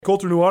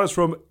Colter Nuanez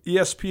from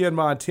ESPN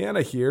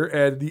Montana here,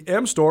 and the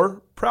M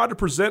Store, proud to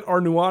present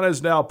our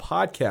Nuanez Now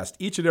podcast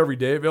each and every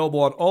day, available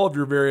on all of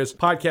your various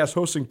podcast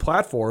hosting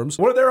platforms.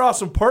 One of their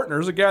awesome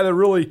partners, a guy that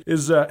really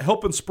is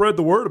helping spread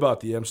the word about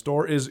the M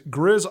Store, is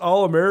Griz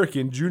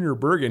All-American Junior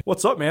Bergen.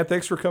 What's up, man?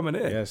 Thanks for coming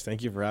in. Yes,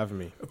 thank you for having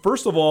me.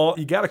 First of all,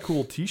 you got a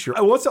cool t-shirt.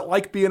 What's it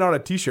like being on a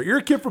t-shirt? You're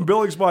a kid from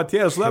Billings,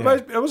 Montana, so that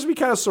must be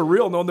kind of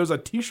surreal knowing there's a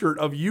t-shirt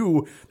of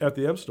you at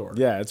the M Store.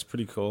 Yeah, it's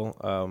pretty cool.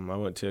 I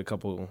went to a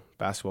couple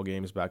basketball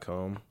games back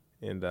home,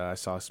 and I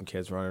saw some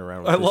kids running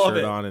around with the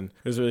shirt on, and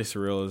it was really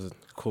surreal. It was a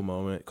cool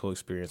moment, cool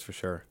experience for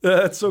sure.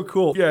 That's so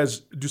cool. You guys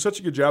do such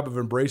a good job of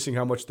embracing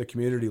how much the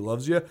community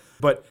loves you.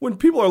 But when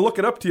people are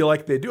looking up to you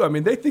like they do,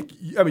 they think,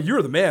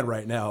 you're the man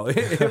right now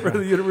for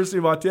the University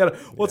of Montana.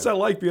 What's that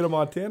like being a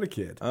Montana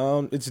kid?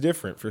 It's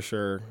different for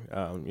sure.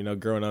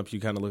 Growing up, you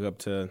kind of look up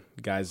to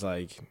guys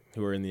like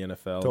who are in the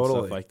NFL and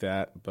stuff like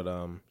that. But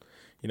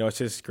it's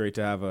just great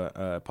to have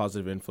a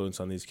positive influence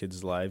on these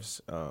kids' lives.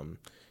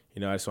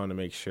 I just want to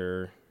make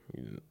sure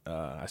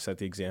I set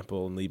the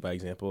example and lead by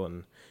example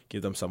and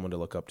give them someone to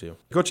look up to.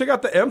 Go check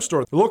out the M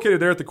Store. They're located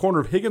there at the corner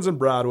of Higgins and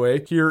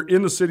Broadway here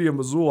in the city of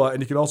Missoula,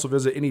 and you can also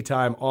visit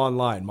anytime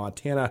online,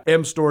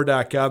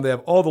 montanamstore.com. They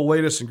have all the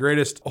latest and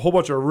greatest, a whole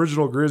bunch of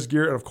original Griz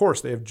gear, and of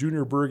course, they have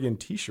Junior Bergen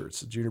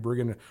t-shirts. Junior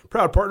Bergen,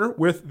 proud partner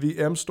with the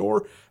M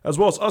Store, as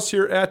well as us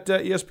here at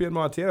ESPN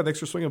Montana. Thanks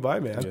for swinging by,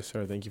 man. Yes,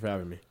 sir. Thank you for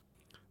having me.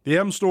 The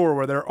M Store,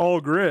 where they're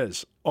all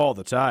Griz all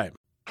the time.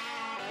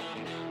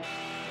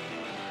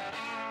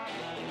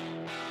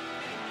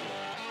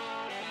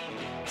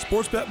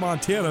 Sportsbet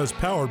Montana is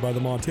powered by the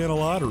Montana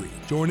Lottery.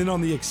 Join in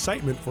on the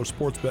excitement for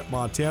Sportsbet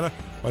Montana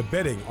by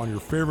betting on your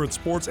favorite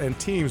sports and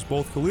teams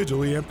both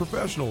collegially and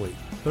professionally.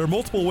 There are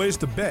multiple ways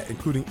to bet,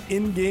 including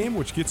in-game,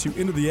 which gets you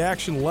into the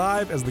action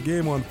live as the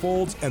game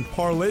unfolds, and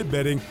parlay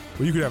betting,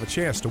 where you could have a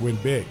chance to win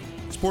big.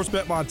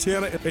 Sportsbet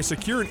Montana is a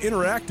secure and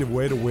interactive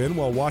way to win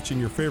while watching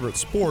your favorite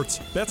sports.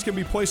 Bets can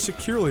be placed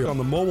securely on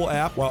the mobile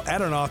app while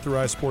at an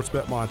authorized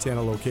Sportsbet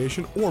Montana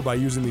location or by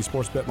using the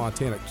Sportsbet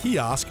Montana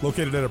kiosk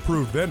located at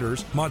approved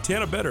vendors.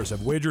 Montana bettors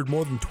have wagered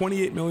more than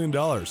 $28 million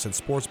since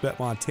Sportsbet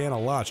Montana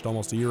launched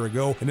almost a year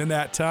ago, and in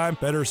that time,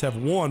 bettors have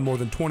won more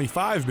than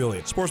 $25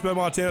 million. Sportsbet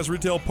Montana's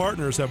retail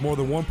partners have more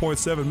than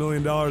 $1.7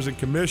 million in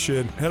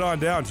commission. Head on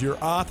down to your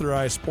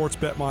authorized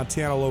Sportsbet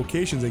Montana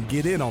locations and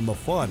get in on the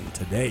fun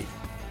today.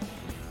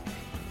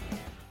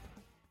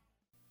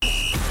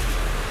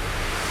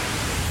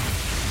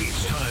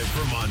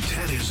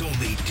 Montana's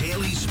only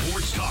daily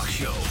sports talk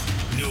show,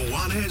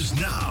 Nuanez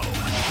Now.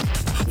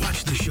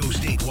 Watch the show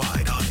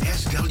statewide on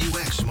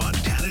SWX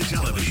Montana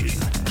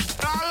Television.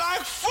 I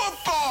like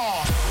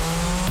football!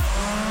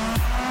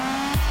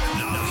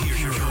 Now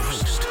here's your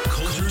host,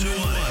 Colter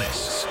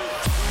Nuanez.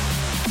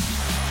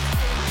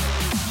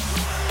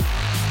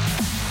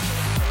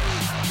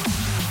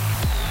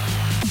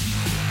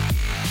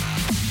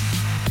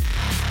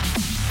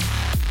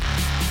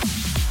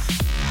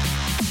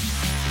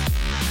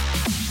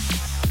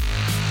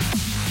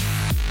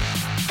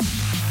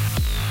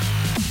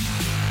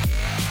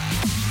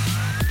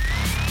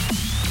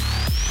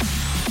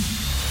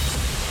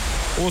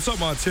 What's up,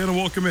 Montana?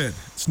 Welcome in.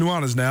 It's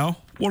Nuanez Now,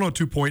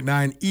 102.9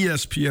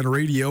 ESPN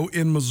Radio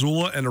in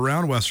Missoula and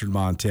around western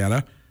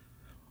Montana.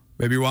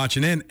 Maybe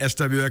watching in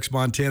SWX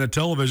Montana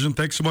Television.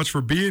 Thanks so much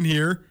for being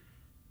here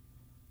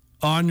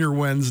on your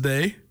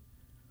Wednesday.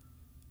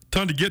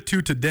 Ton to get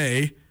to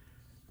today,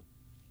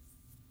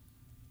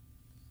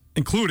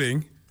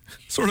 including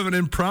sort of an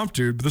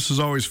impromptu, but this is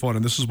always fun,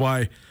 and this is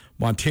why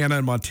Montana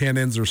and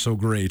Montanans are so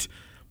great.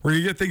 We're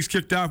going to get things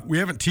kicked off. We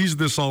haven't teased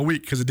this all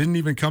week because it didn't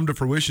even come to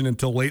fruition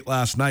until late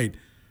last night.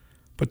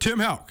 But Tim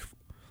Hauck,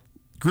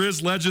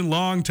 Griz legend,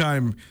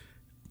 longtime,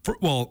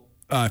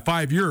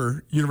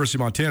 5-year University of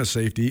Montana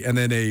safety, and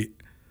then a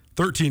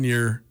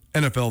 13-year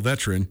NFL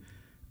veteran,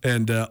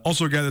 and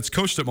also a guy that's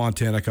coached at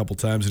Montana a couple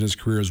times in his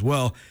career as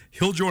well.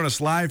 He'll join us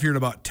live here in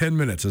about 10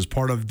 minutes as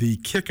part of the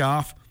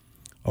kickoff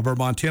of our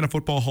Montana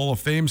Football Hall of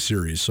Fame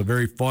series. So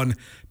very fun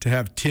to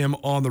have Tim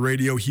on the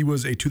radio. He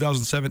was a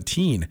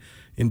 2017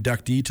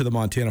 inductee to the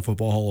Montana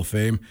Football Hall of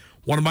Fame.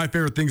 One of my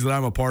favorite things that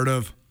I'm a part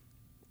of.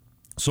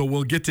 So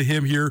we'll get to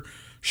him here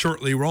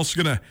shortly. We're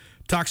also going to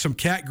talk some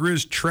Cat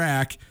Griz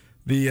track.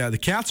 The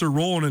Cats are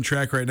rolling in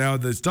track right now.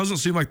 This doesn't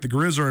seem like the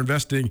Griz are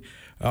investing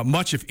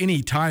much, if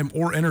any, time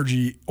or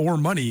energy or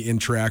money in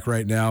track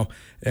right now.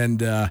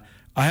 And I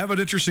have an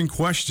interesting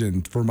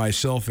question for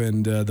myself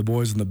and the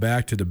boys in the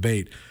back to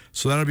debate.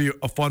 So that'll be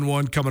a fun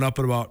one coming up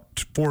at about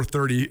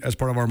 4:30 as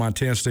part of our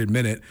Montana State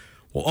Minute.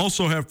 We'll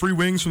also have free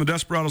wings from the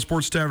Desperado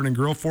Sports Tavern and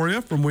Grill for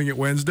you from Wing It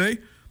Wednesday,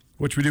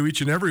 which we do each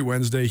and every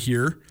Wednesday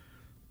here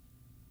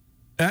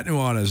at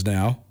Nuanez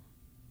Now.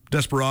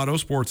 Desperado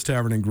Sports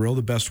Tavern and Grill,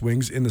 the best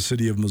wings in the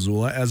city of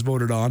Missoula, as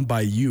voted on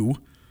by you,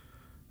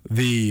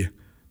 the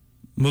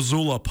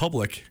Missoula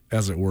public,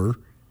 as it were.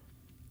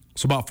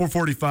 So about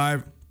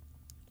 4:45,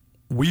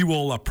 we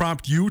will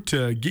prompt you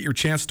to get your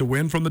chance to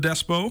win from the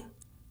Despo.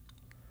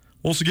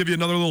 We'll also give you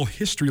another little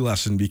history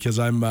lesson because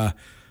I'm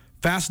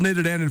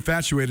fascinated and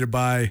infatuated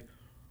by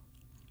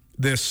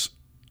this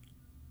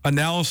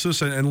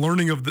analysis and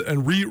learning of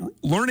the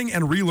learning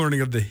and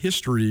relearning of the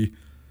history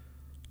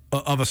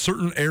of a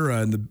certain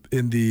era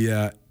in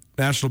the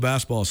National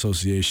Basketball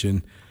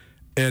Association.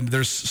 And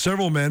there's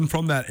several men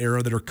from that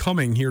era that are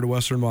coming here to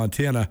Western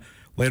Montana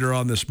later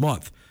on this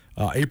month.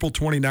 April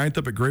 29th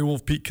up at Grey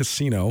Wolf Peak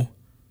Casino,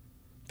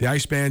 the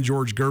Iceman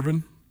George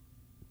Gervin,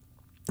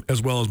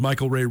 as well as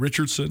Michael Ray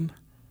Richardson,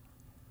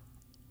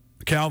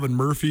 Calvin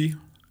Murphy,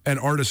 and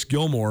Artis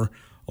Gilmore,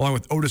 along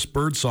with Otis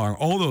Birdsong.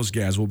 All those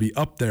guys will be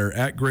up there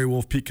at Grey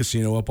Wolf Peak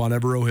Casino up on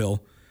Evero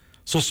Hill.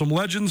 So some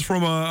legends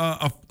from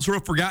a sort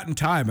of forgotten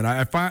time. And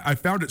I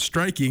found it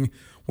striking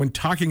when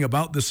talking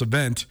about this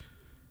event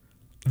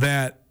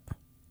that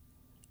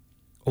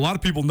a lot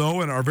of people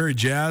know and are very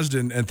jazzed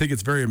and think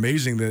it's very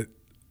amazing that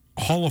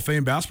Hall of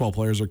Fame basketball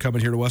players are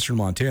coming here to Western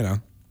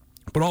Montana.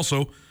 But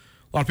also, a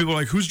lot of people are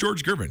like, who's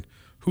George Gervin?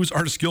 Who's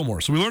Artis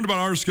Gilmore? So we learned about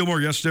Artis Gilmore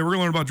yesterday. We're going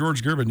to learn about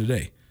George Gervin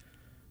today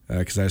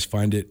because I just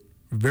find it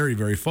very,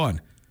 very fun.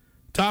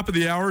 Top of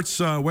the hour, it's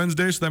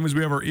Wednesday, so that means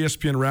we have our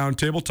ESPN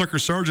Roundtable. Tucker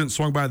Sargent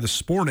swung by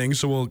this morning,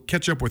 so we'll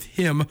catch up with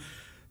him.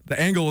 The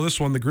angle of this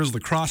one, the Griz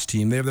lacrosse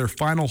team, they have their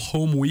final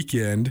home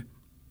weekend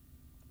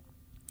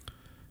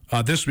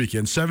this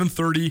weekend,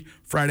 7:30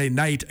 Friday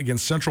night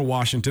against Central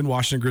Washington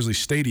Grizzly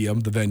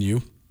Stadium, the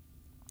venue.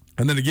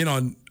 And then again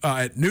on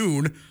at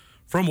noon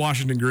from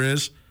Washington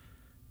Griz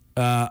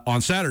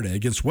on Saturday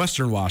against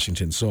Western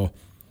Washington. So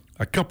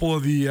a couple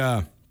of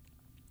the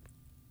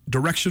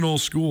directional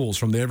schools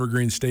from the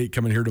Evergreen State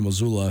coming here to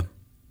Missoula.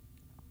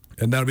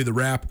 And that'll be the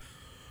wrap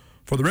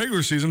for the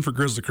regular season for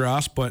Griz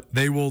lacrosse, but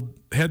they will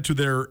head to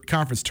their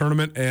conference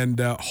tournament and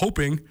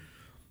hoping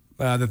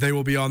that they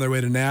will be on their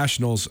way to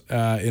nationals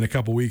in a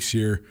couple weeks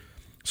here.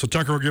 So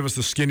Tucker will give us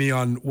the skinny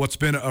on what's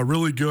been a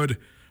really good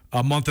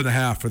month and a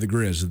half for the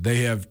Griz.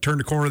 They have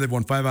turned a corner. They've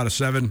won 5 out of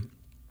 7.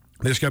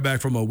 They just got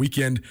back from a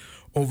weekend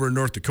over in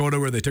North Dakota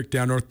where they took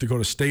down North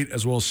Dakota State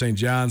as well as St.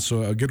 John's.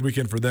 So a good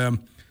weekend for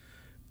them.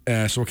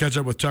 So we'll catch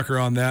up with Tucker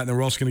on that. And then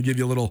we're also going to give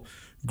you a little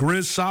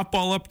Griz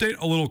softball update,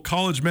 a little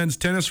college men's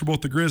tennis for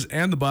both the Griz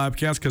and the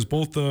Bobcats because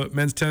both the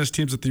men's tennis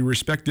teams at the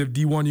respective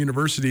D1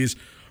 universities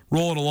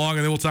rolling along,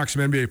 and then we'll talk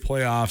some NBA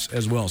playoffs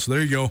as well. So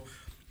there you go.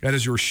 That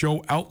is your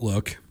show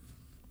outlook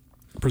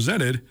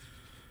presented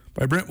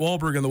by Brent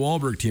Wahlberg and the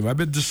Wahlberg team. I've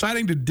been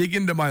deciding to dig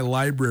into my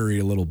library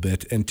a little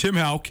bit, and Tim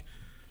Hauck,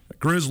 a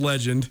Griz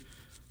legend,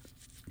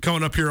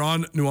 coming up here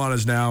on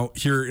Nuanez Now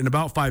here in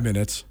about 5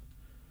 minutes.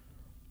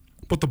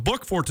 But the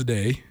book for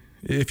today,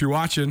 if you're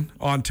watching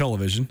on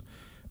television,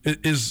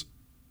 is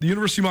the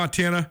University of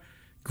Montana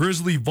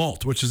Grizzly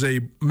Vault, which is a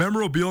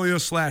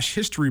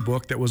memorabilia/history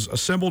book that was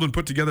assembled and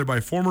put together by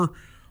former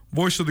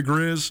voice of the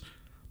Griz,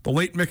 the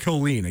late Mick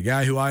Holeen, a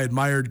guy who I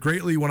admired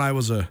greatly when I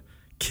was a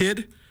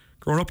kid,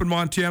 growing up in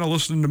Montana,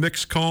 listening to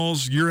Mick's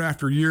calls year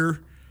after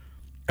year,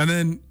 and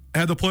then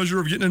had the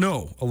pleasure of getting to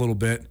know a little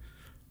bit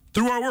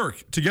through our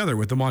work together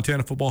with the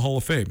Montana Football Hall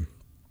of Fame.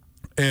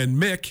 And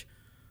Mick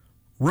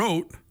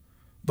wrote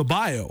the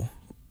bio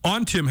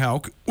on Tim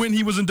Hauck when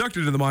he was inducted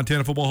into the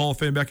Montana Football Hall of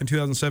Fame back in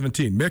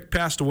 2017. Mick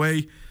passed away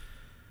a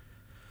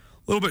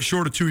little bit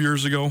short of 2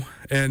 years ago,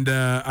 and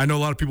I know a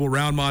lot of people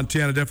around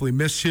Montana definitely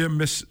miss him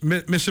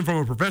from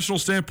a professional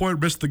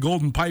standpoint, miss the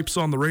golden pipes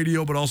on the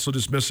radio, but also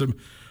just miss him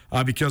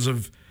because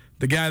of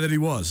the guy that he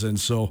was. And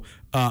so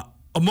a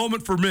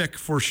moment for Mick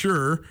for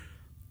sure,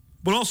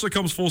 but also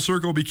comes full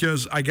circle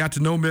because I got to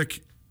know Mick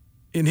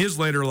in his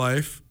later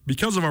life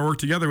because of our work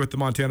together with the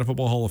Montana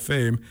Football Hall of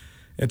Fame.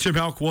 And Tim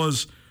Hauck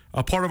was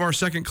a part of our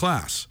second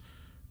class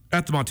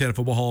at the Montana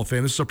Football Hall of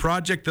Fame. This is a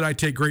project that I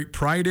take great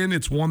pride in.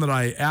 It's one that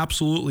I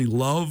absolutely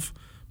love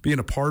being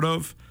a part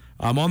of.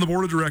 I'm on the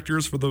board of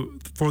directors for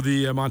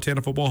the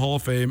Montana Football Hall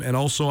of Fame, and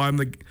also I'm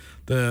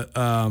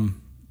the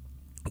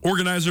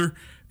organizer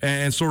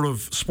and sort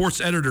of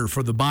sports editor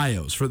for the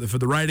bios, for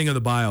the writing of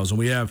the bios. And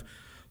we have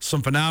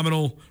some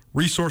phenomenal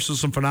resources,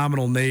 some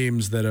phenomenal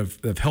names that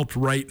have helped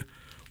write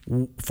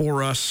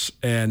for us,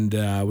 and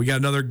we got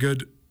another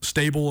good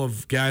stable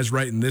of guys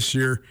writing this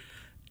year.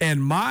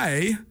 And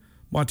my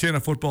Montana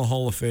Football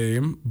Hall of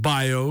Fame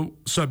bio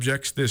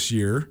subjects this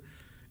year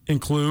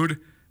include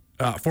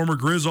former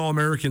Griz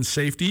All-American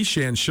safety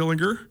Shan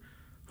Schillinger,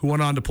 who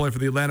went on to play for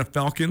the Atlanta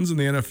Falcons in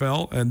the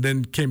NFL and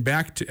then came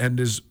back and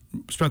has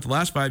spent the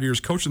last 5 years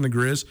coaching the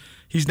Griz.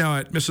 He's now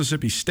at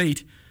Mississippi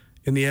State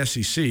in the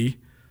SEC.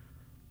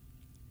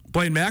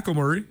 Blaine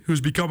McElmurray, who's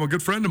become a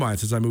good friend of mine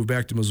since I moved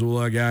back to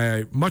Missoula, a guy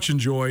I much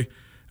enjoy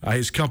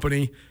his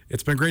company.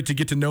 It's been great to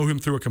get to know him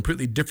through a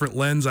completely different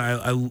lens.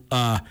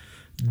 I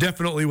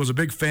definitely was a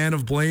big fan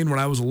of Blaine when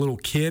I was a little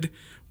kid,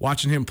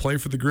 watching him play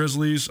for the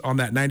Grizzlies on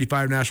that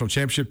 95 national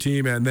championship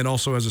team, and then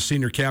also as a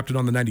senior captain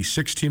on the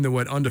 96 team that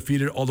went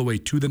undefeated all the way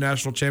to the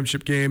national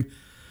championship game.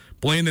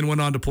 Blaine then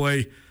went on to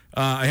play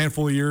a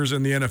handful of years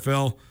in the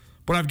NFL,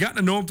 but I've gotten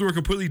to know him through a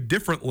completely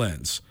different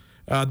lens,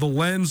 the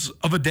lens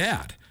of a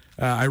dad.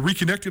 I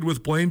reconnected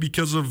with Blaine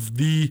because of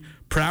the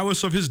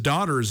prowess of his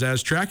daughters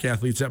as track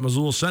athletes at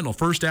Missoula Sentinel.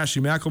 First,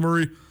 Ashley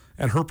McElmurray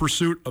and her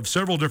pursuit of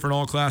several different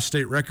all-class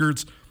state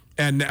records,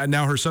 and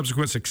now her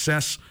subsequent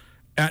success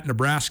at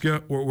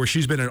Nebraska, where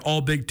she's been an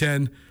all Big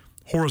Ten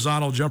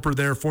horizontal jumper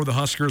there for the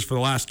Huskers for the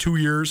last 2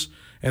 years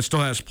and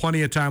still has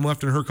plenty of time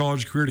left in her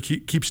college career to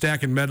keep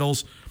stacking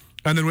medals.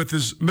 And then with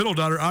his middle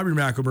daughter, Aubrey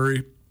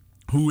McElmurray,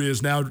 who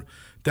is now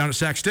down at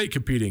Sac State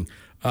competing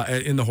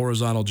in the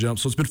horizontal jump.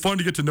 So it's been fun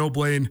to get to know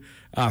Blaine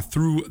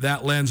through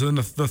that lens. And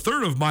then the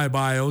third of my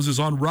bios is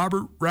on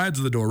Robert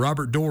Rides the Door.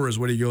 Robert Dorr is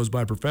what he goes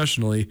by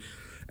professionally.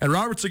 And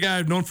Robert's a guy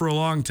I've known for a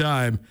long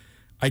time.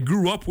 I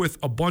grew up with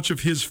a bunch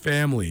of his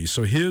family.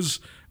 So his,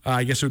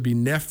 I guess it would be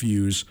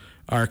nephews,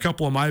 are a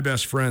couple of my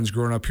best friends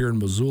growing up here in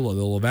Missoula,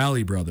 the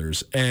LaValle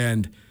brothers.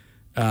 And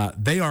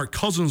they are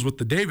cousins with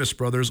the Davis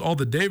brothers. All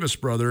the Davis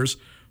brothers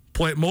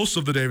most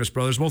of the Davis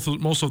brothers,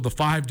 most of the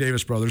 5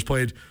 Davis brothers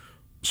played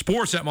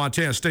sports at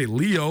Montana State.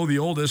 Leo, the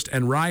oldest,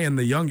 and Ryan,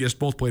 the youngest,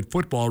 both played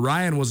football.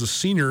 Ryan was a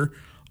senior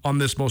on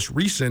this most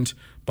recent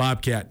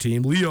Bobcat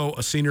team. Leo,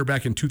 a senior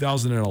back in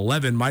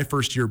 2011, my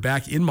first year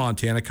back in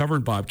Montana,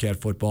 covering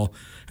Bobcat football.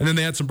 And then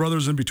they had some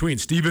brothers in between.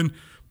 Steven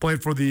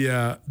played for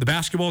the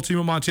basketball team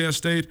at Montana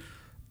State.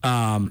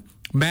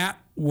 Matt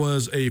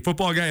was a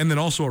football guy and then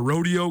also a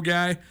rodeo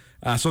guy.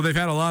 So they've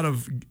had a lot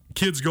of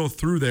kids go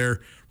through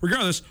there.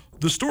 Regardless,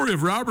 the story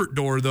of Robert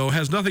Dorr, though,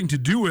 has nothing to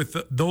do with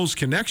those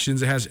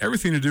connections. It has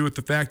everything to do with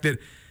the fact that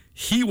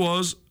he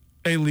was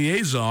a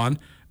liaison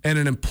and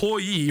an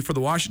employee for the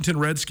Washington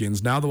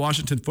Redskins, now the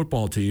Washington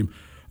football team,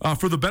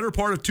 for the better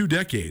part of 2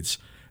 decades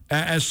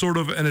as sort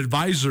of an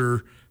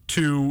advisor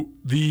to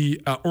the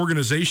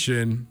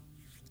organization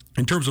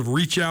in terms of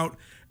reach out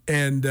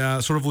and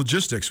sort of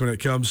logistics when it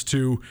comes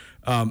to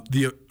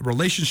the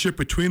relationship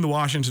between the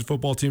Washington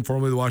football team,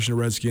 formerly the Washington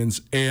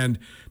Redskins, and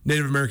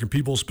Native American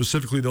people,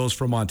 specifically those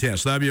from Montana.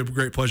 So that'd be a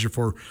great pleasure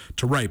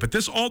to write. But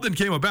this all then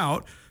came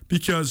about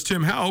because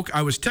Tim Hauck,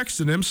 I was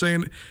texting him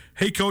saying,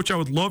 hey, Coach, I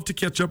would love to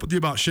catch up with you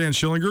about Shan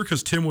Schillinger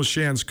because Tim was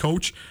Shan's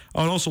coach.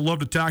 I would also love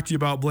to talk to you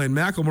about Blaine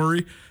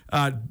McElmurray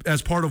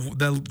as part of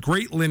the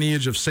great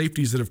lineage of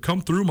safeties that have come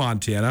through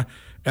Montana.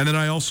 And then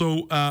I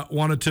also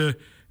wanted to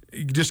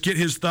just get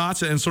his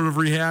thoughts and sort of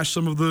rehash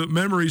some of the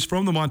memories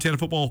from the Montana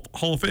Football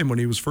Hall of Fame when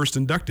he was first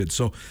inducted.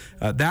 So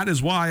that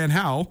is why and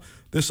how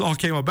this all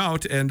came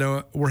about, and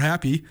we're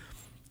happy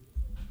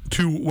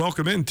to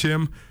welcome in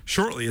Tim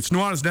shortly. It's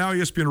Nuanez Now,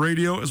 ESPN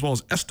Radio, as well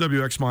as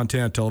SWX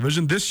Montana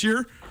Television. This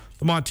year,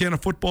 the Montana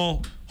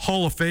Football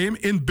Hall of Fame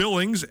in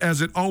Billings,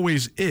 as it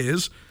always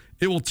is.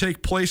 It will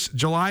take place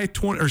June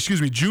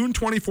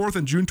 24th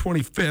and June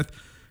 25th.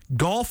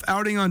 Golf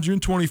outing on June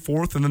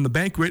 24th, and then the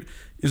banquet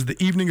is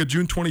the evening of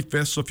June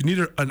 25th. So if you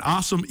need an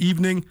awesome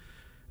evening,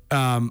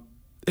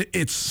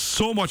 it's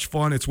so much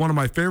fun. It's one of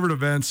my favorite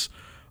events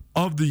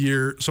of the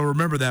year. So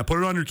remember that. Put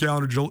it on your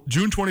calendar,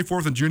 June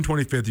 24th and June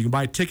 25th. You can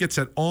buy tickets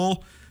at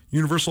all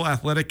Universal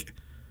Athletic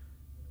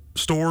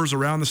stores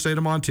around the state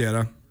of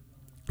Montana.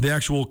 The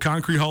actual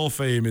Concrete Hall of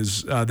Fame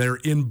is there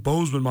in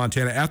Bozeman,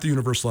 Montana, at the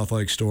Universal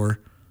Athletic store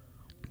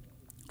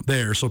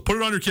there. So put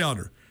it on your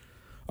calendar.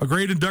 A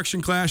great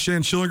induction class: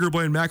 Shan Schillinger,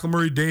 Blaine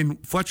McElmurray, Dane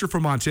Fletcher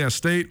from Montana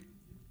State,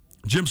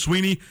 Jim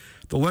Sweeney,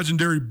 the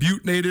legendary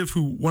Butte native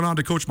who went on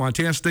to coach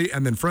Montana State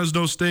and then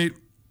Fresno State.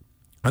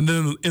 And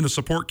then in the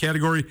support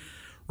category,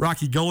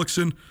 Rocky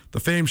Gullickson, the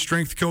famed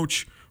strength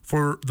coach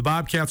for the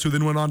Bobcats, who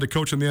then went on to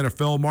coach in the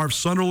NFL. Marv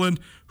Sunderland,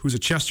 who's a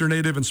Chester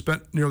native and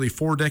spent nearly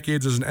 4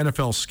 decades as an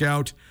NFL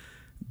scout.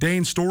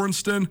 Dane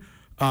Storenston,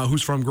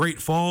 who's from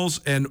Great Falls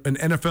and an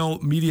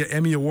NFL Media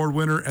Emmy Award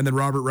winner. And then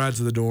Robert Rides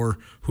the Door,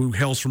 who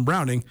hails from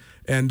Browning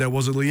and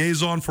was a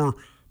liaison for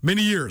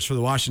many years for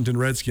the Washington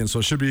Redskins. So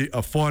it should be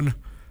a fun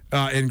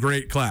and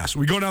great class.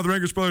 We go now to the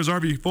Rangers Brothers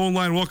RV phone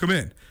line. Welcome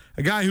in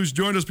a guy who's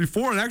joined us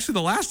before, and actually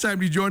the last time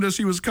he joined us,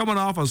 he was coming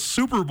off a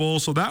Super Bowl,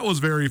 so that was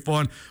very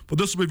fun. But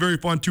this will be very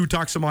fun, too.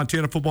 Talk some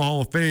Montana Football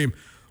Hall of Fame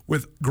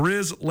with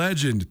Griz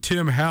legend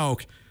Tim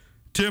Hauck.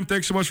 Tim,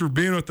 thanks so much for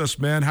being with us,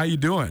 man. How you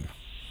doing?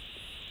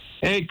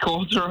 Hey,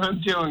 Colter,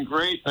 I'm doing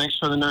great. Thanks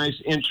for the nice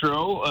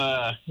intro.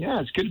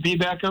 It's good to be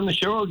back on the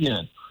show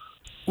again.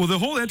 Well, the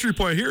whole entry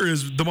point here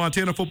is the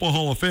Montana Football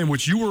Hall of Fame,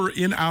 which you were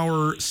in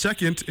our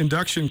second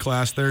induction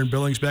class there in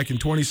Billings back in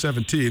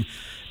 2017.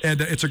 And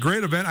it's a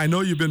great event. I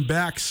know you've been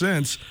back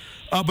since.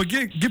 But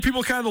give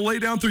people kind of lay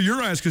down through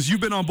your eyes, because you've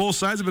been on both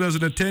sides of it as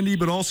an attendee,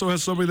 but also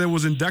as somebody that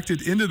was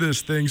inducted into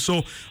this thing.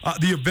 So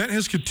the event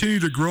has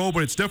continued to grow,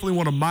 but it's definitely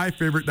one of my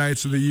favorite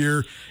nights of the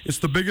year. It's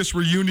the biggest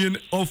reunion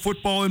of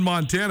football in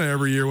Montana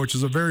every year, which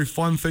is a very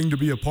fun thing to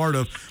be a part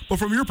of. But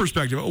from your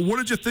perspective, what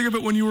did you think of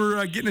it when you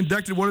were getting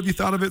inducted? What have you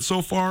thought of it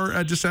so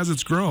far, just as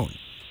it's grown?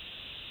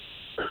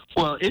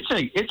 Well, it's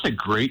a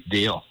great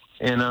deal,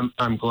 and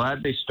I'm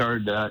glad they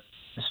started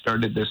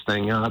this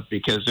thing up,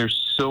 because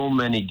there's so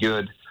many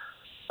good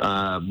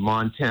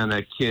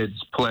Montana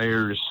kids,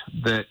 players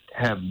that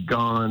have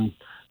gone,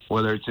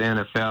 whether it's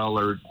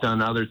NFL or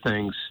done other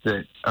things,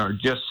 that are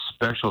just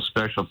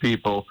special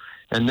people.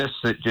 And this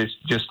is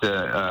just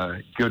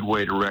a good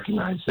way to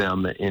recognize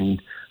them.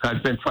 And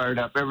I've been fired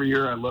up every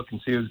year. I look and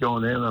see who's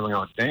going in, and I'm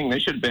like, dang, they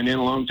should have been in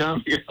a long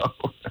time ago.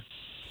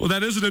 Well,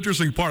 that is an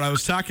interesting part. I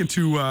was talking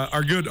to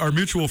our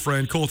mutual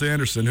friend, Colter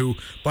Anderson, who,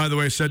 by the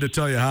way, said to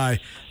tell you hi.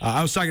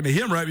 I was talking to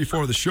him right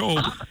before the show,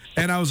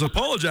 and I was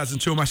apologizing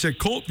to him. I said,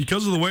 Colt,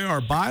 because of the way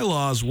our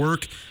bylaws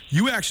work,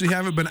 you actually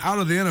haven't been out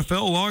of the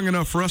NFL long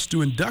enough for us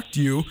to induct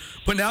you.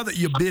 But now that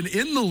you've been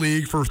in the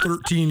league for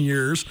 13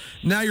 years,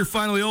 now you're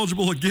finally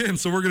eligible again.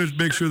 So we're going to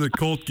make sure that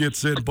Colt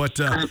gets in. But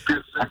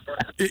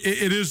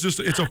it is just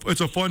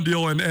it's a fun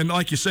deal. And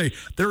like you say,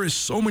 there is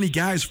so many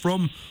guys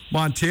from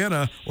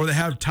Montana or that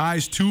have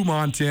ties to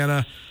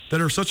Montana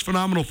that are such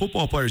phenomenal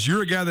football players.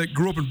 You're a guy that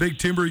grew up in Big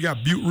Timber. You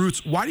got Butte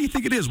roots. Why do you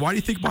think it is? Why do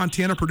you think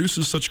Montana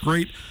produces such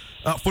great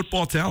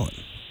football talent?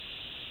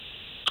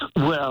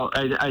 Well,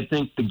 I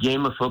think the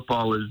game of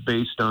football is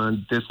based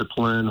on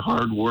discipline,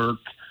 hard work,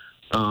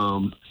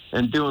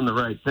 and doing the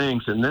right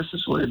things. And this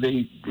is where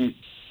these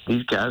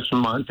guys from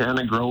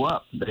Montana grow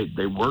up.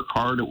 They work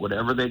hard at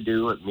whatever they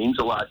do. It means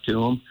a lot to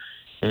them.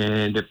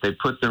 And if they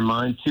put their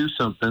mind to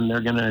something,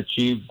 they're going to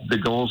achieve the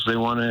goals they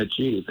want to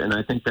achieve. And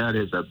I think that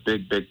is a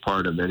big, big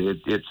part of it.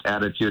 It's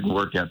attitude and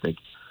work ethic.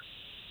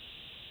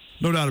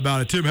 No doubt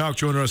about it. Tim Hauck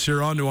joining us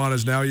here on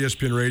Nuanez Now,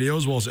 ESPN Radio,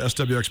 as well as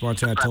SWX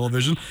Montana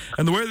Television.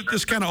 And the way that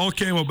this kind of all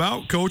came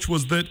about, Coach,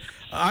 was that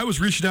I was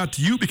reaching out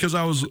to you because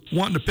I was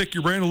wanting to pick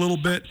your brain a little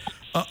bit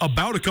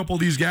about a couple of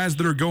these guys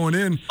that are going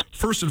in.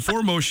 First and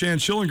foremost, Shan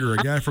Schillinger,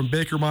 a guy from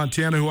Baker,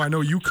 Montana, who I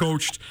know you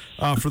coached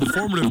for the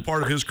formative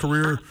part of his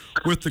career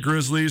with the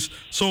Grizzlies.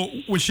 So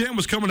when Shan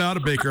was coming out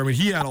of Baker, I mean,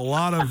 he had a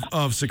lot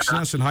of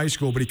success in high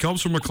school, but he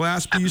comes from a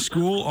Class B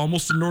school,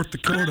 almost in North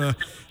Dakota.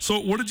 So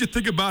what did you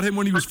think about him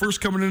when he was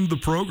first coming into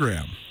the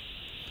program?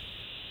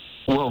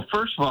 Well,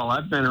 first of all,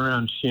 I've been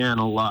around Shan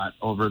a lot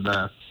over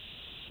the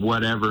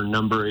whatever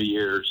number of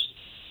years.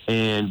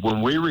 And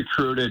when we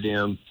recruited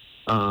him,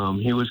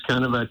 he was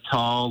kind of a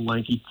tall,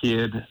 lanky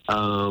kid.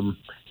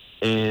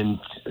 And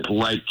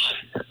like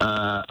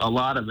a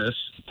lot of us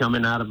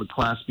coming out of a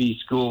Class B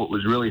school, it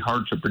was really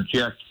hard to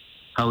project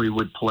how he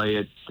would play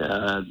at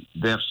the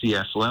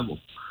FCS level.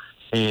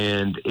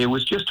 And it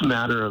was just a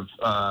matter of,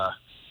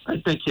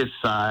 I think, his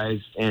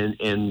size and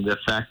the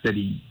fact that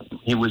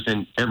he was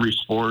in every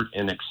sport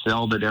and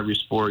excelled at every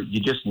sport. You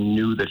just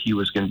knew that he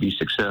was going to be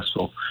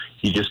successful.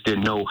 You just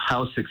didn't know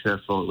how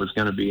successful it was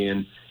going to be.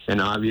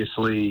 And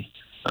obviously,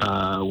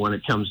 when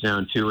it comes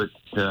down to it,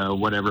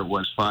 whatever it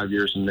was, 5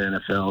 years in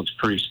the NFL, it's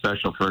pretty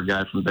special for a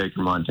guy from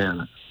Baker,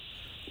 Montana.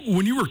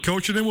 When you were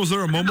coaching him, was there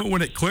a moment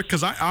when it clicked?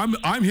 Because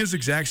I'm his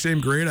exact same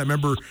grade. I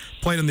remember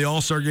playing in the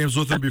All-Star games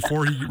with him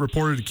before he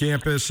reported to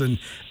campus, and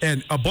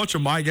a bunch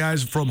of my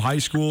guys from high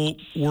school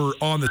were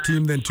on the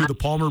team then too. The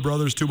Palmer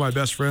brothers, two of my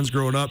best friends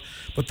growing up.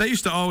 But they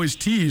used to always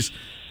tease,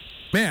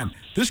 man,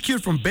 this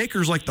kid from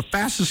Baker's like the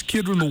fastest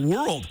kid in the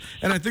world.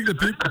 And I think that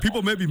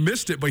people maybe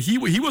missed it, but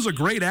he was a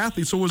great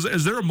athlete. So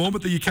is there a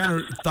moment that you kind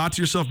of thought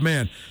to yourself,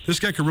 man, this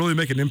guy could really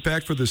make an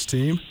impact for this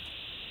team?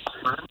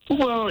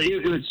 Well,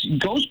 it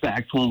goes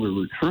back to when we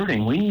were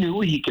recruiting. We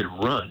knew he could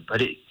run,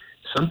 but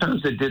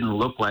sometimes it didn't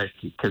look like,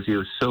 because he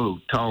was so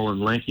tall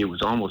and lanky, it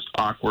was almost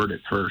awkward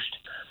at first.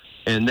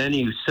 And then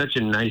he was such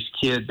a nice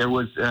kid.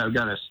 I've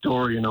got a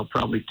story, and I'll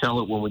probably tell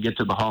it when we get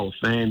to the Hall of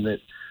Fame, that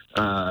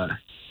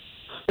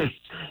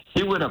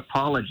he would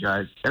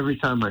apologize every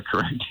time I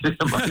corrected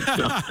him on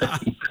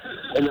something.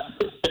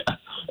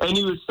 and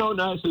he was so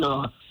nice, and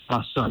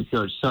sorry,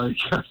 Coach. And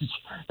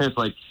it's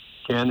like,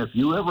 Ken, if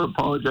you ever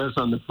apologize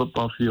on the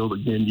football field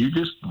again, you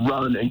just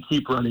run and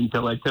keep running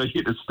until I tell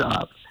you to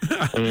stop.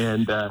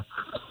 And I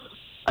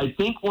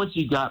think once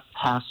you got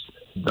past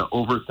the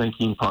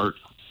overthinking part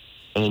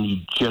and you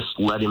just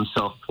let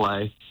himself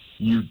play,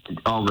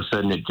 all of a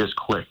sudden it just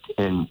clicked,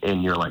 and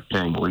you're like,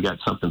 dang, we got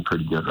something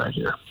pretty good right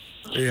here.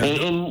 Yeah.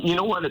 And you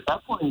know what? At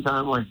that point in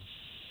time, like,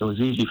 it was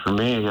easy for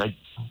me. I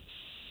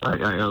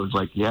was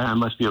like, yeah, I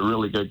must be a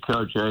really good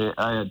coach. I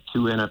had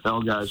two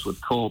NFL guys with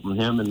Colt and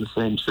him in the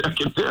same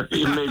secondary.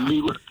 It made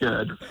me look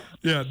good.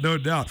 Yeah, no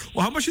doubt.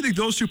 Well, how much do you think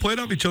those two played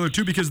off each other,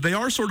 too? Because they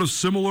are sort of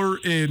similar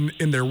in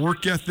their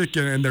work ethic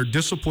and their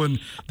discipline,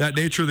 that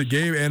nature of the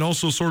game, and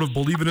also sort of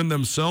believing in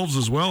themselves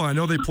as well. I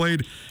know they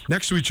played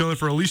next to each other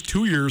for at least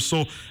 2 years.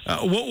 So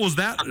what was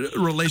that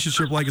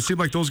relationship like? It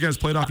seemed like those guys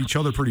played off each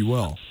other pretty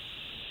well.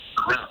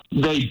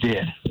 They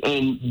did,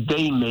 and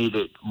they made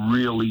it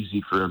real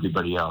easy for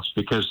everybody else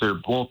because they're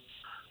both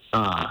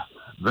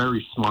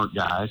very smart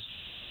guys.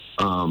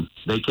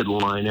 They could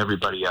line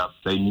everybody up.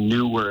 They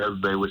knew where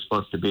everybody was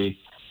supposed to be,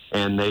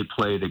 and they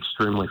played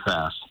extremely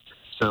fast.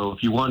 So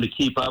if you wanted to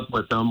keep up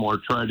with them or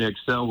try to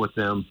excel with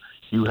them,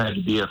 you had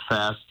to be a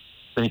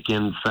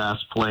fast-thinking,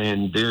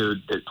 fast-playing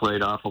dude that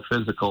played awful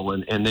physical,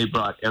 and they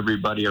brought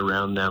everybody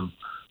around them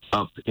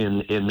up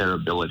in their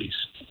abilities.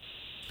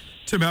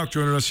 Tim Hauck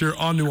joining us here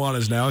on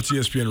Nuanez Now. It's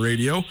ESPN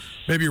Radio.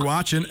 Maybe you're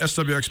watching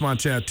SWX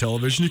Montana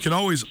Television. You can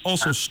always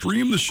also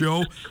stream the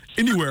show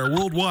anywhere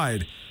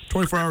worldwide,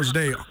 24 hours a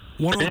day,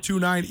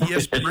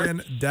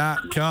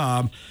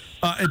 1029ESPN.com.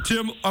 And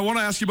Tim, I want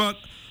to ask you about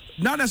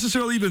not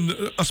necessarily even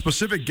a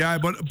specific guy,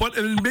 but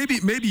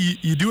maybe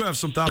you do have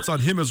some thoughts on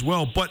him as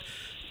well. But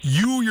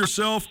you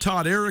yourself,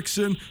 Todd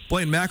Erickson,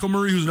 Blaine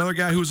McElmurray, who's another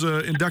guy who's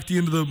an inductee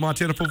into the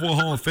Montana Football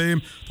Hall of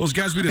Fame. Those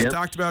guys we just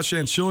talked about,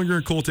 Shan Schillinger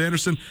and Colt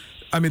Anderson.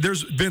 I mean,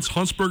 there's Vince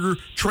Huntsberger,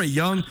 Trey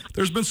Young.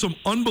 There's been some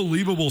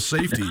unbelievable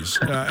safeties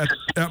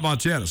at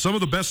Montana. Some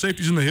of the best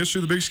safeties in the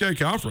history of the Big Sky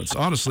Conference,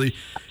 honestly.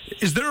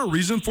 Is there a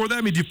reason for that?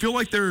 I mean, do you feel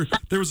like there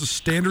was a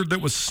standard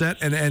that was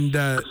set and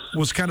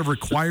was kind of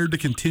required to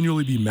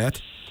continually be met?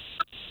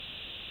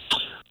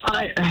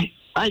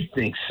 I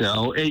think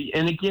so.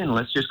 And again,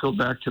 let's just go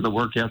back to the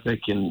work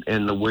ethic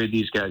and the way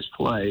these guys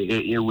play.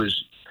 It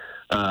was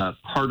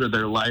part of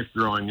their life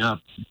growing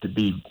up to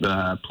be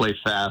play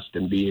fast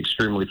and be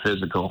extremely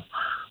physical.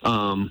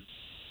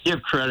 Give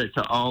credit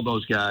to all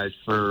those guys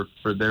for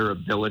their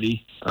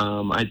ability.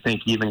 I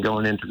think even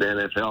going into the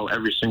NFL,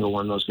 every single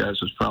one of those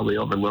guys was probably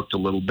overlooked a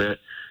little bit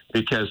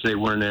because they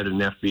weren't at an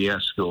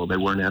FBS school. They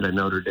weren't at a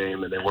Notre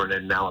Dame, and they weren't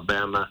at an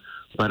Alabama.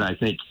 But I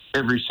think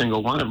every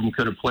single one of them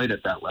could have played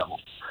at that level.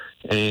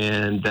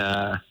 And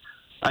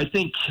I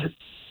think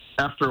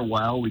after a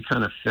while, we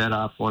kind of fed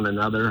off one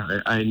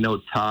another. I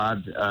know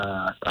Todd,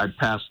 I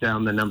passed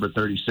down the number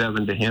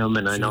 37 to him,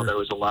 and I know there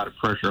was a lot of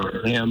pressure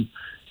on him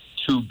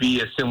to be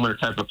a similar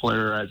type of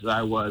player as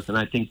I was, and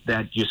I think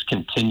that just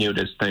continued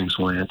as things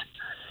went.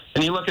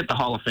 And you look at the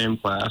Hall of Fame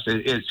class,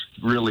 it's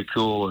really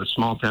cool. A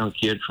small-town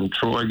kid from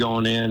Troy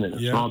going in and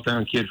a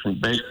small-town kid from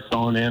Baker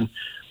going in.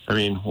 I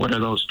mean, what are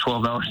those,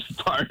 12 hours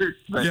apart?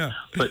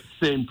 But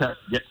same type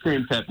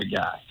of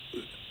guy.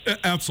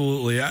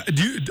 Absolutely.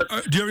 Do you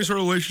have any sort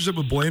of relationship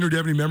with Blaine, or do you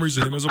have any memories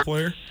of him as a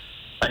player?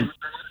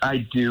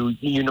 I do.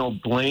 You know,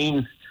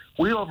 Blaine,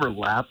 we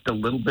overlapped a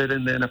little bit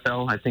in the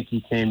NFL. I think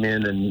he came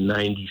in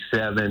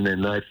 97,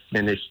 and I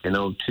finished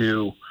in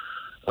 02.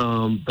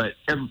 But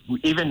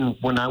even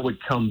when I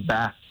would come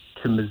back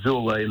to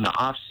Missoula in the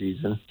off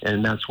season,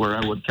 and that's where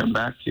I would come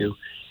back to,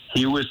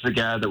 he was the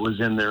guy that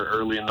was in there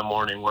early in the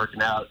morning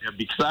working out,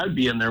 because I'd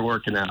be in there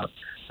working out.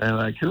 And I'm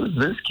like, who is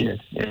this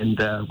kid? And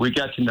we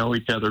got to know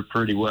each other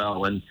pretty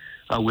well. And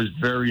I was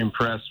very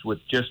impressed with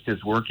just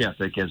his work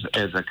ethic as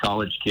a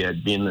college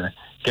kid, being the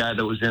guy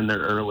that was in there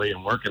early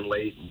and working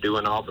late and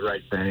doing all the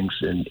right things.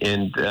 And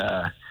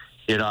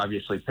it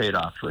obviously paid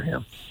off for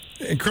him.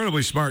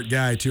 Incredibly smart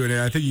guy too, and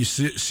I think you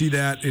see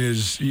that in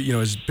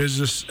his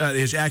business,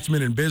 his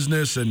acumen in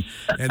business, and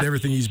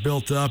everything he's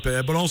built up.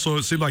 But also,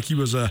 it seemed like he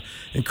was a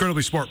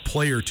incredibly smart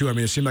player too. I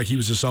mean, it seemed like he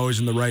was just always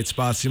in the right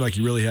spot. It seemed like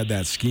he really had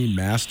that scheme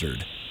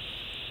mastered.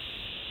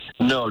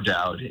 No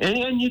doubt,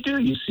 and you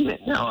see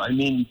it now. I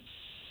mean,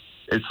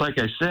 it's like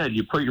I said,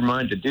 you put your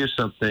mind to do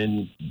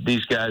something,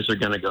 these guys are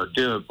going to go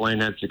do it. Blaine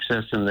had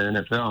success in the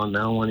NFL,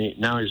 and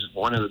now he's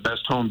one of the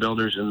best home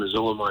builders in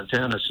Missoula,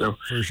 Montana. So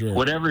for sure,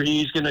 whatever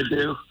he's going to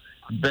do,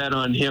 bet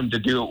on him to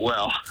do it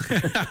well.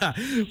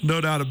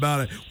 No doubt about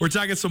it. We're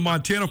talking some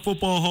Montana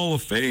Football Hall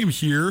of Fame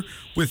here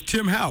with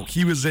Tim Hauck.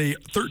 He was a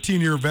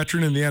 13-year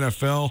veteran in the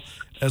NFL,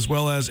 as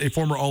well as a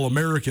former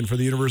All-American for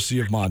the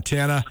University of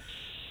Montana,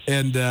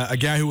 and a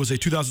guy who was a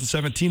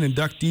 2017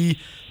 inductee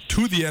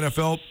to the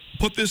NFL.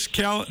 Put this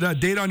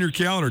date on your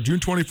calendar, June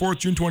 24th,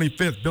 June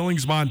 25th,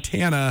 Billings,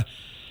 Montana.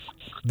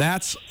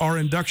 That's our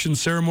induction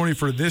ceremony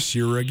for this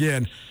year.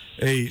 Again,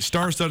 a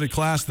star-studded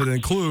class that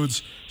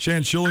includes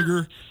Shan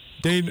Schillinger,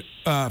 Dane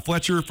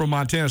Fletcher from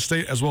Montana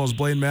State, as well as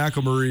Blaine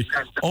McElmurray,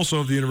 also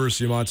of the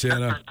University of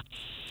Montana.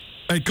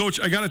 Hey, Coach,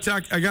 I got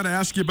to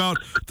ask you about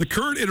the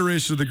current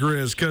iteration of the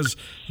Griz, because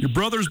your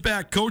brother's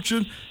back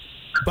coaching.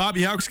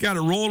 Bobby Hauck's got it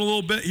rolling a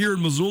little bit here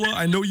in Missoula.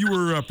 I know you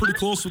were pretty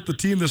close with the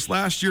team this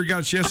last year,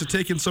 got a chance to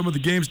take in some of the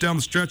games down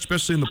the stretch,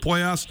 especially in the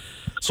playoffs.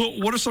 So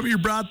what are some of your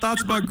broad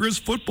thoughts about Griz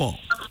football?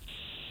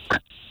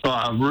 Well,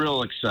 I'm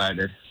real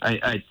excited.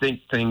 I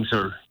think things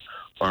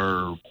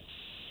are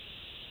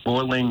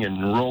boiling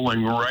and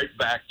rolling right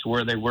back to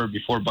where they were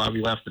before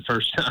Bobby left the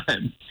first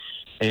time.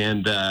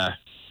 And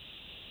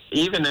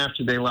even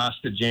after they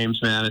lost to James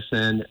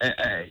Madison,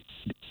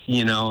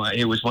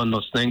 it was one of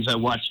those things. I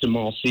watched them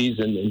all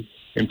season,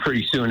 and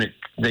pretty soon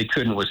they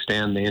couldn't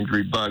withstand the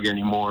injury bug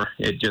anymore.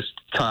 It just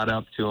caught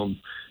up to them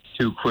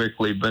too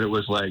quickly. But it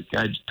was like,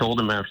 I told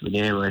him after the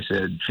game, I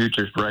said,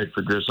 future's bright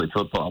for Grizzly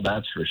football,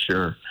 that's for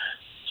sure.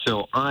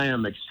 So I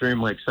am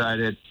extremely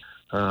excited.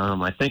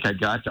 I think I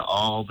got to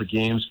all the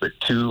games but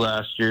 2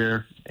 last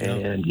year,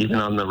 and even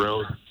on the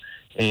road.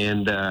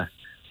 And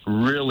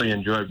really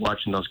enjoyed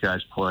watching those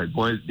guys play.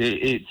 Boy,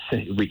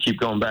 we keep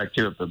going back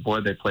to it, but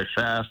boy, they play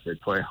fast, they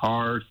play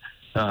hard.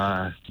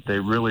 They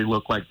really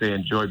look like they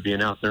enjoy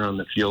being out there on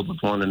the field with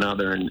one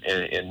another,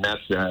 and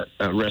that's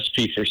a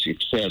recipe for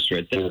success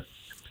right there.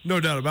 No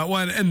doubt about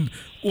one. And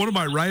one of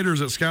my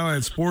writers at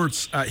Skyline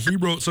Sports, he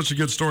wrote such a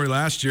good story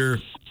last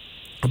year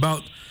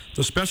about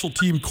the special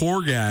team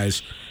core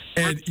guys.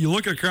 And you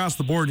look across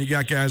the board, and you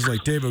got guys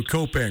like David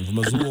Kopang from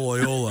Missoula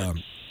Loyola,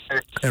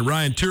 and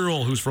Ryan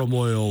Tyrrell, who's from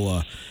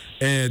Loyola,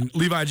 and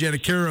Levi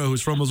Janicaro,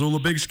 who's from Missoula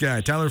Big Sky,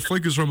 Tyler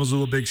Flink, who's from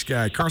Missoula Big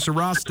Sky, Carson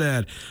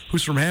Rostad,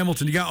 who's from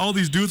Hamilton. You got all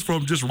these dudes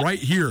from just right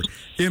here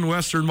in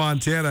Western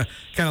Montana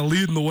kind of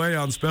leading the way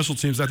on special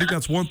teams. I think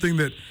that's one thing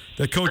that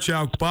Coach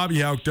Hauck,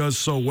 Bobby Hauck, does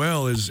so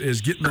well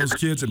is getting those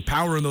kids,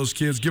 empowering those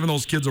kids, giving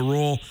those kids a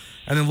role,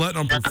 and then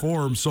letting them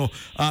perform. So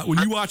when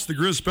you watch the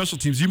Griz special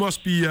teams, you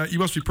must be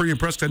pretty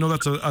impressed. I know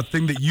that's a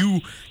thing that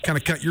you kind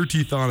of cut your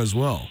teeth on as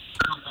well.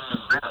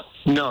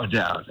 No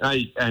doubt.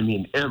 I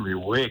mean, every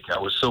week I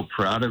was so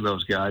proud of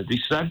those guys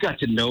because I've got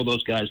to know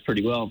those guys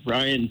pretty well.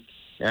 Brian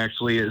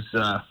actually is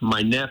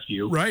my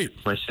nephew, right?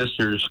 My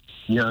sister's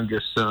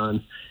youngest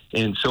son,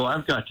 and so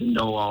I've got to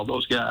know all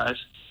those guys,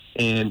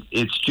 and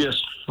it's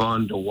just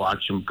fun to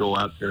watch them go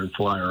out there and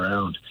fly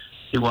around.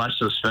 You watch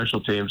those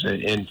special teams,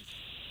 and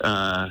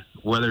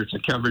whether it's a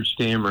coverage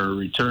team or a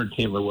return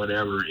team or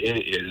whatever,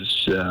 it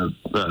is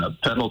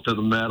pedal to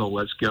the metal.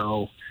 Let's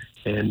go.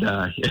 And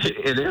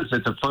it is.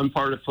 It's a fun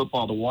part of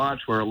football to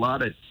watch where a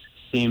lot of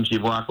teams you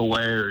walk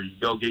away or you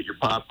go get your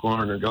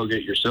popcorn or go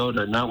get your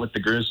soda. Not with the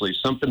Grizzlies.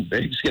 Something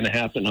big's going to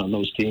happen on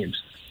those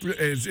teams.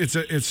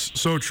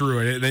 It's so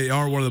true. They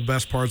are one of the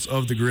best parts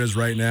of the Griz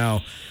right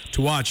now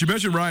to watch. You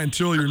mentioned Ryan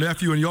Till, your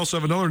nephew, and you also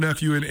have another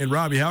nephew in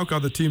Robbie Hauck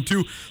on the team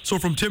too. So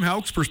from Tim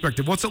Hauck's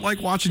perspective, what's it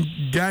like watching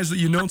guys that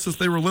you've known since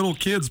they were little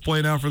kids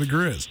playing out for the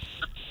Griz?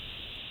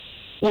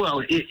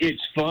 Well,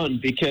 it's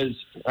fun because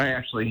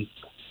I've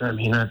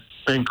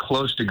been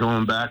close to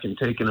going back and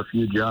taking a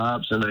few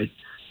jobs, and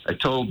I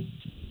told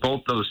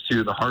both those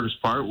two the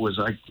hardest part was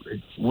I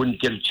wouldn't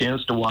get a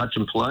chance to watch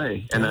them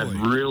play, and I've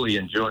really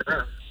enjoyed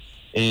it.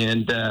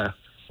 And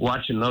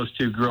watching those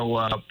two grow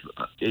up,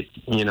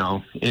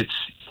 it's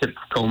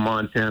typical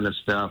Montana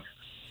stuff.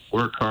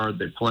 Work hard,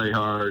 they play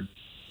hard,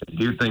 they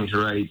do things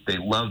right, they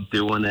love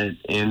doing it,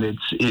 and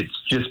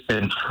it's just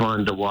been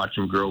fun to watch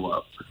them grow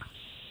up.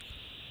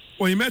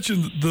 Well, you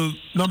mentioned the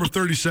number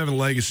 37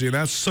 legacy, and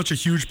that's such a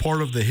huge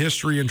part of the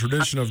history and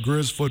tradition of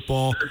Griz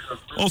football.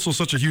 Also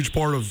such a huge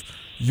part of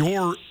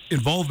your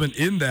involvement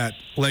in that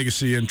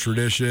legacy and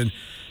tradition.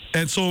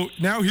 And so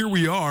now here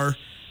we are,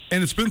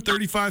 and it's been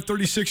 35,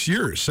 36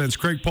 years since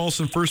Craig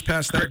Paulson first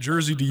passed that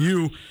jersey to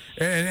you.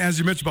 And as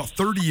you mentioned, about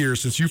 30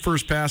 years since you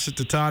first passed it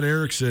to Todd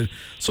Erickson.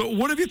 So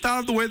what have you thought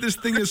of the way this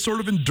thing has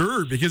sort of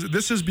endured? Because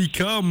this has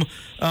become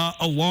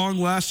a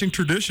long-lasting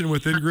tradition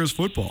within Griz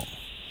football.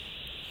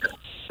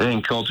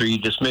 Dang, Colter, you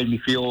just made me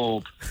feel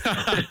old.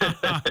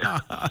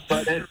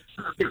 But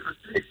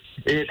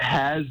it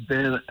has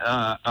been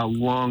a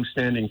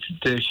long-standing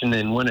tradition,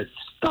 and when it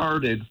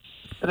started,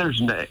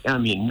 there's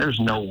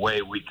no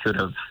way we could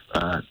have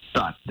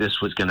thought this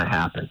was going to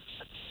happen.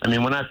 I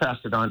mean, when I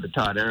passed it on to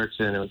Todd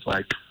Erickson, it was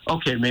like,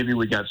 okay, maybe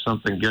we got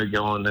something good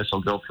going. This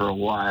will go for a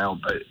while,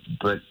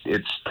 but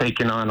it's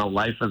taken on a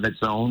life of its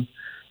own.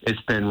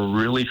 It's been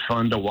really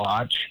fun to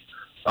watch.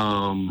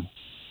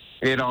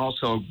 It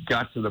also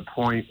got to the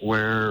point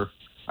where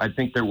I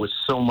think there was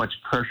so much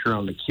pressure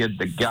on the kid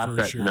that got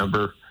that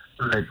number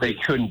that they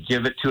couldn't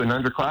give it to an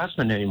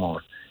underclassman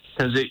anymore.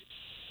 Because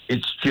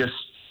it's just,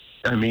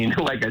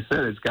 like I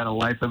said, it's got a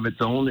life of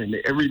its own, and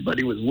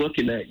everybody was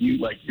looking at you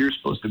like you're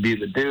supposed to be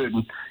the dude,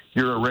 and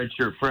you're a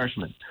redshirt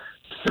freshman.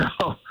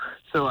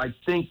 So I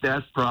think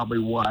that's probably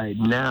why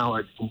now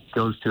it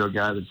goes to a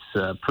guy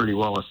that's pretty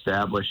well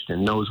established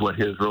and knows what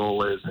his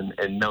role is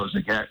and knows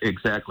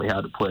exactly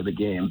how to play the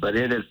game. But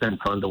it has been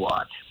fun to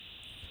watch.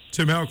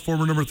 Tim Hauck,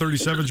 former number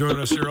 37, joining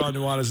us here on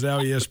Nuanez Now,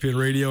 ESPN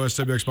Radio,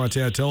 SWX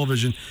Montana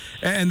Television.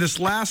 And this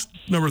last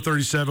number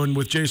 37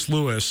 with Jace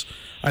Lewis,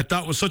 I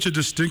thought was such a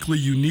distinctly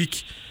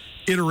unique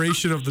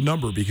iteration of the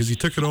number because he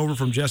took it over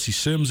from Jesse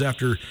Sims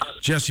after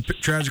Jesse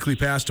tragically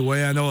passed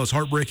away. I know it's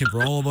heartbreaking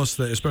for all of us,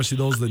 especially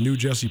those that knew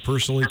Jesse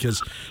personally,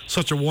 because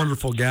such a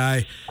wonderful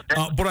guy.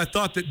 But I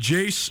thought that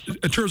Jace,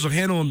 in terms of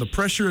handling the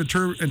pressure, in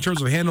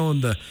terms of handling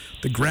the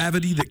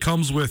gravity that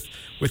comes with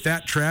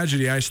that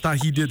tragedy, I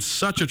thought he did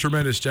such a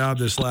tremendous job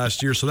this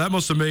last year. So that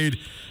must have made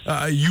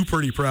you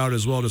pretty proud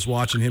as well, just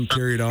watching him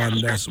carry it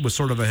on with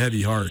sort of a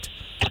heavy heart.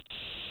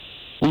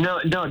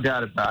 No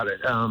doubt about it.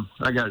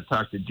 I got to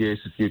talk to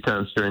Jace a few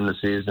times during the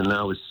season, and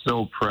I was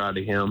so proud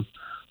of him.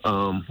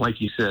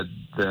 Like you said,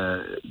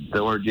 the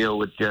ordeal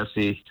with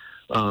Jesse,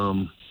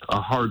 a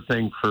hard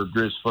thing for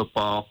Griz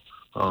football,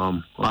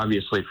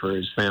 obviously for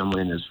his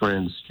family and his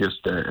friends,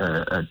 just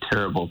a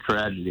terrible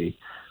tragedy.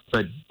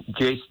 But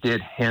Jace did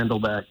handle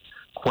that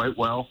quite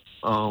well.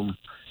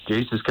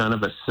 Jace is kind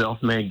of a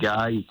self-made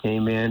guy. He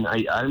came in.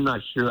 I'm not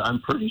sure. I'm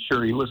pretty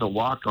sure he was a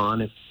walk-on,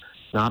 if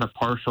not a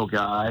partial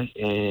guy,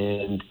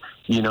 and,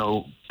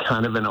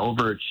 kind of an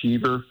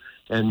overachiever.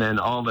 And then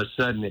all of a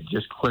sudden it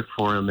just clicked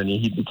for him, and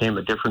he became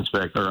a difference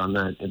maker on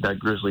that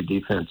Grizzly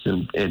defense,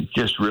 and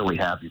just really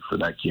happy for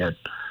that kid.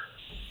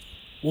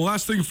 Well,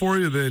 last thing for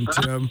you then,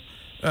 Tim.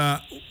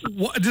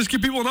 Just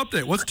give people an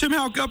update. What's Tim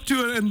Hauck up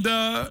to, and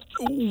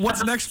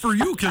what's next for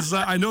you? Because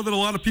I know that a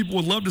lot of people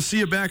would love to see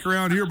you back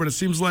around here, but it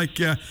seems like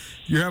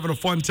you're having a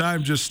fun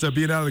time just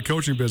being out of the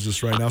coaching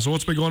business right now. So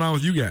what's been going on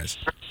with you guys?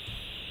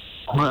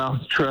 Well,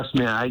 trust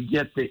me, I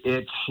get the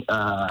itch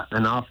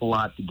an awful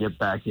lot to get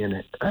back in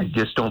it. I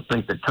just don't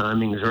think the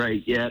timing's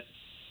right yet.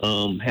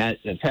 I've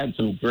had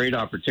some great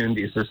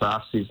opportunities this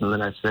offseason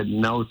that I've said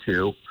no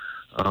to.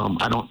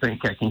 I don't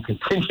think I can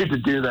continue to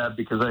do that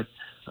because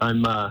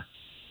I'm the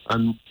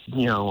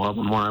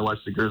more I watch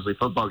the Grizzly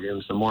football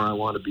games, the more I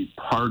want to be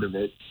part of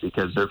it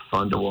because they're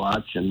fun to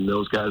watch and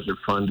those guys are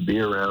fun to be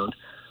around.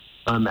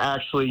 I'm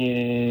actually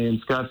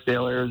in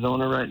Scottsdale,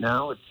 Arizona right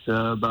now. It's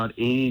about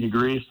 80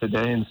 degrees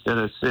today instead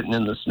of sitting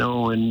in the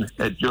snow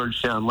at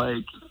Georgetown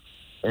Lake.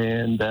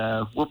 And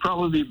we'll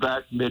probably be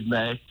back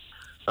mid-May.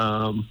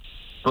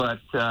 But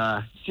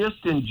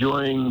just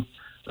enjoying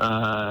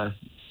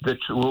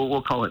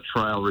we'll call it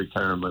trial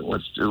retirement.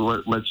 Let's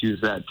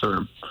use that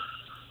term.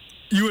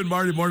 You and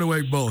Marty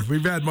Morningweg both.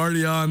 We've had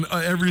Marty on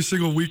every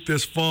single week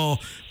this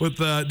fall with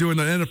doing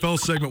an NFL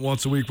segment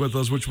once a week with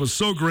us, which was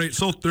so great,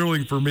 so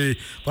thrilling for me.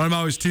 But I'm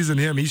always teasing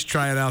him. He's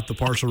trying out the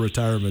partial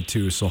retirement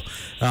too. So,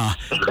 yeah,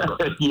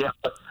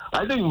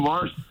 I think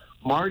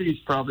Marty's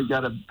probably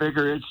got a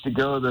bigger itch to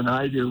go than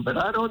I do. But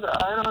I don't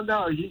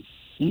know.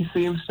 He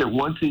seems that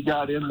once he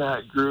got in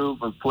that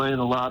groove of playing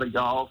a lot of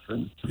golf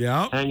and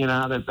hanging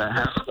out at the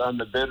house on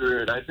the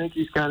Bitterroot, I think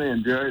he's kind of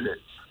enjoyed it.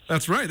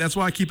 That's right. That's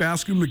why I keep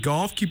asking him to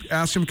golf, keep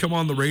asking him to come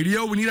on the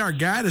radio. We need our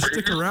guy to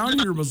stick around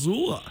here in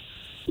Missoula.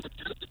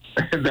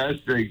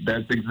 That's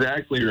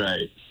exactly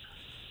right.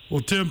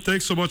 Well, Tim,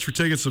 thanks so much for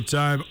taking some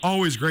time.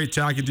 Always great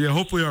talking to you.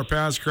 Hopefully our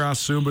paths cross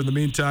soon, but in the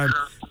meantime,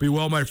 be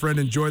well, my friend.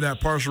 Enjoy that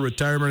partial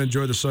retirement.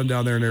 Enjoy the sun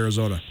down there in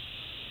Arizona.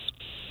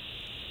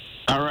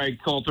 All right,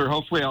 Colter.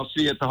 Hopefully I'll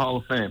see you at the Hall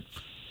of Fame.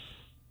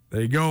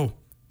 There you go.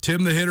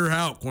 Tim the Hitter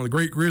Hauck, one of the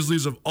great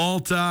Grizzlies of all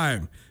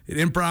time. An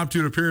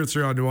impromptu appearance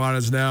here on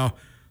Nuanez now.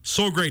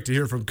 So great to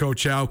hear from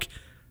Coach Hauck.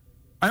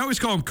 I always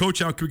call him Coach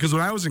Hauck because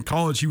when I was in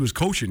college, he was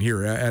coaching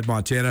here at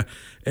Montana,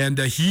 and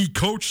he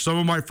coached some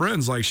of my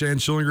friends like Shan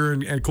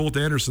Schillinger and Colt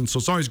Anderson. So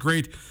it's always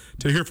great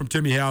to hear from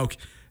Timmy Hauck,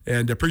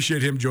 and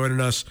appreciate him joining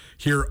us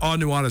here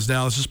on Nuanez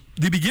Now. This is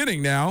the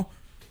beginning now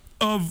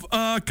of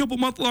a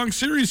couple-month-long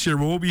series here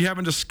where we'll be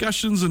having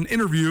discussions and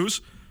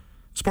interviews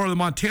as part of the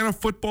Montana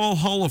Football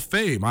Hall of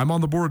Fame. I'm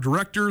on the board of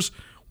directors.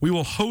 We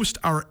will host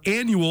our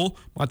annual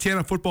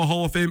Montana Football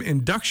Hall of Fame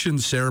induction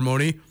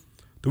ceremony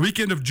the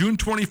weekend of June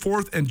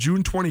 24th and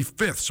June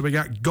 25th. So we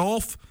got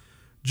golf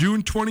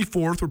June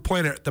 24th. We're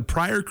playing at the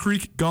Pryor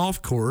Creek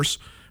Golf Course,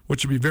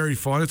 which will be very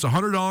fun. It's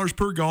 $100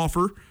 per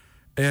golfer.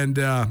 And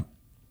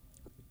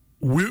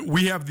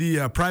we have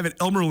the private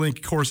Elmer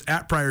Link course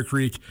at Pryor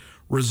Creek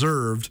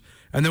reserved.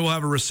 And then we'll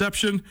have a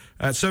reception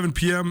at 7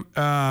 p.m.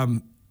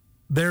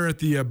 There at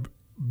the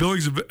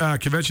Billings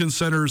Convention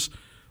Center's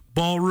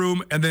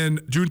ballroom. And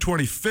then June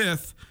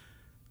 25th,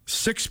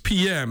 6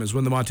 p.m. is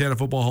when the Montana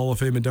Football Hall of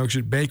Fame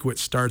induction banquet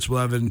starts. We'll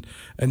have an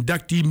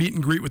inductee meet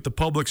and greet with the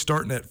public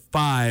starting at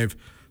 5.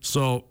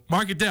 So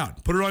mark it down.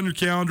 Put it on your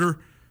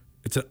calendar.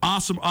 It's an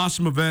awesome,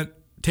 awesome event.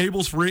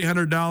 Tables for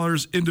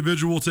 $800,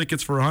 individual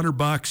tickets for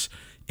 $100.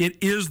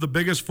 It is the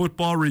biggest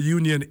football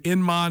reunion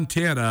in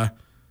Montana.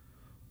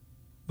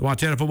 The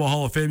Montana Football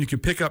Hall of Fame. You can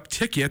pick up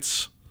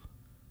tickets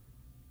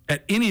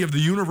at any of the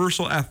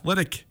Universal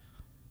Athletic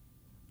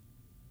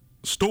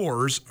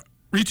stores,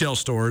 retail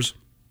stores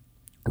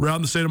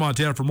around the state of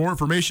Montana. For more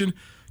information,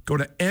 go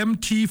to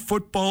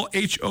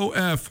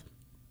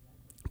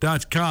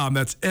mtfootballhof.com.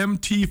 That's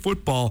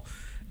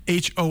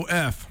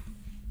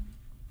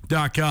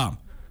mtfootballhof.com.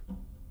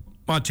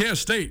 Montana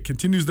State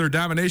continues their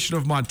domination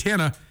of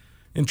Montana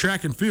in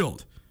track and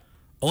field.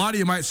 A lot of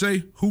you might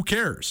say, who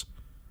cares?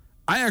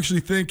 I actually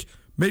think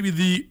maybe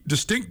the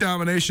distinct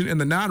domination in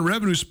the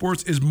non-revenue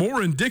sports is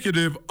more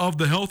indicative of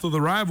the health of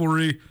the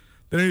rivalry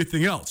than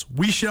anything else.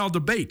 We shall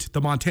debate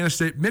the Montana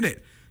State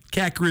Minute.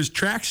 Cat Griz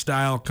track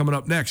style coming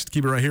up next.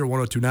 Keep it right here,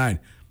 102.9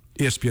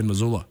 ESPN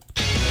Missoula.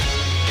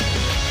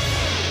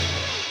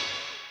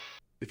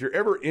 If you're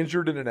ever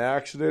injured in an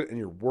accident and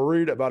you're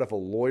worried about if a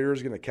lawyer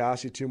is going to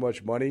cost you too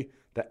much money,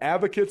 the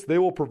Advocates, they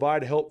will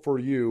provide help for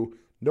you.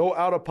 No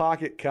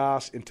out-of-pocket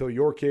costs until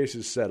your case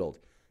is settled.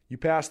 You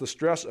pass the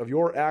stress of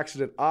your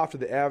accident off to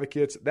the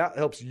Advocates. That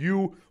helps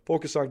you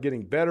focus on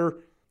getting better.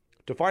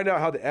 To find out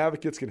how the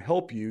Advocates can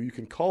help you, you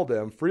can call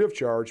them free of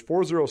charge,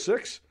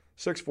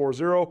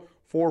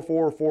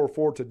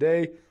 406-640-4444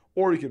 today,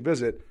 or you can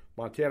visit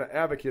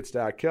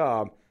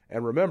MontanaAdvocates.com.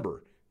 And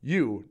remember,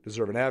 you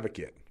deserve an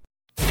advocate.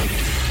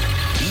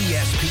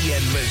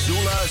 ESPN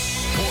Missoula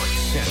Sports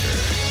Center.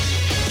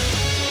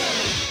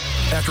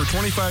 After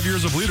 25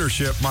 years of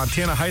leadership,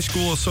 Montana High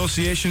School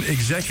Association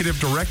Executive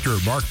Director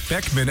Mark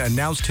Beckman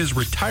announced his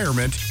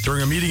retirement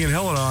during a meeting in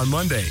Helena on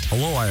Monday.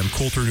 Hello, I am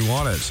Colter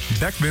Nuanez.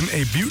 Beckman,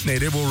 a Butte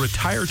native, will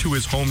retire to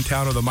his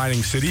hometown of the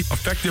mining city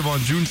effective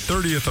on June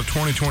 30th of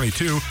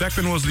 2022.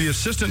 Beckman was the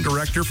assistant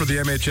director for the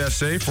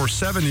MHSA for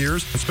 7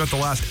 years and spent the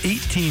last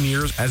 18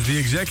 years as the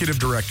executive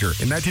director.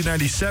 In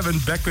 1997,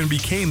 Beckman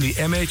became the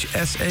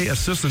MHSA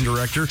assistant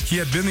director. He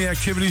had been the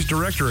activities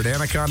director at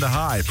Anaconda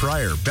High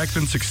prior.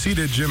 Beckman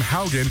succeeded Jim Hauck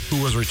Haugen,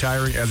 who was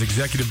retiring as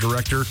executive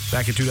director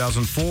back in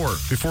 2004.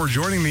 Before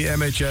joining the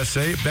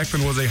MHSA,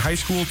 Beckman was a high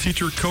school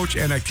teacher, coach,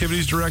 and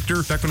activities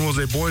director. Beckman was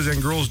a boys and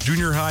girls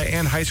junior high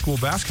and high school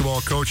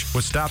basketball coach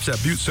with stops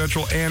at Butte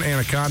Central and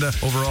Anaconda.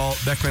 Overall,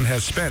 Beckman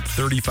has spent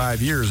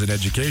 35 years in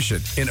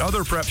education. In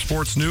other prep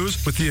sports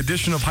news, with the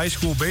addition of high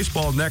school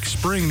baseball next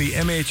spring, the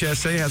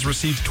MHSA has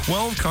received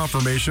 12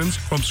 confirmations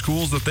from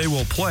schools that they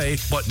will play,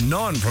 but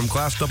none from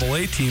Class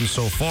AA teams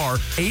so far.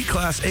 8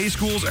 Class A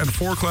schools and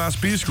 4 Class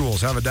B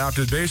schools have adopted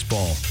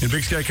baseball. In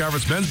Big Sky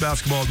Conference men's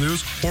basketball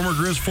news, former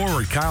Griz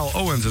forward Kyle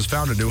Owens has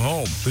found a new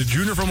home. The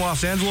junior from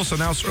Los Angeles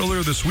announced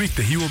earlier this week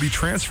that he will be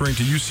transferring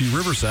to UC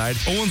Riverside.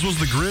 Owens was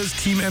the Griz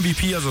team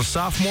MVP as a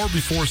sophomore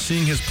before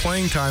seeing his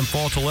playing time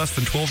fall to less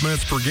than 12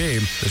 minutes per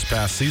game this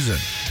past season.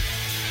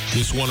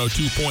 This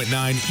 102.9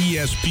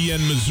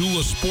 ESPN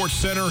Missoula Sports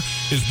Center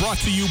is brought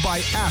to you by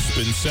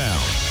Aspen Sound.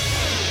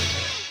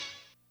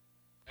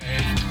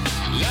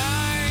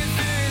 Life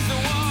is a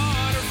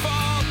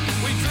waterfall.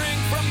 We drink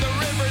from the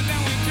river,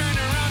 then we turn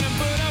around and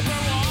put up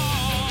our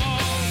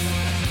walls.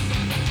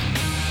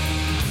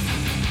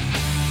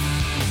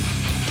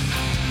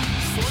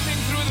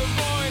 Swimming through the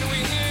void, we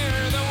hear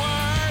the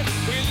word.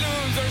 We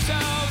lose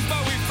ourselves,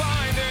 but we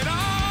find it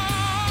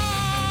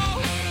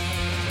all.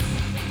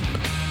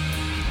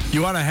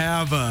 You want to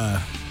have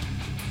a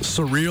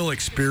surreal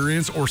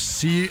experience or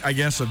see, I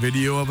guess, a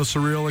video of a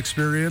surreal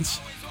experience?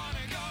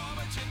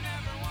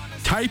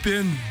 Type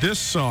in this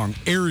song,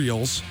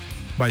 Aerials,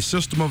 by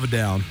System of a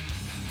Down,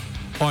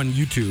 on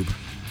YouTube,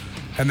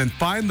 and then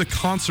find the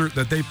concert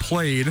that they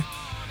played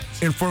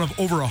in front of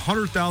over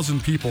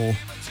 100,000 people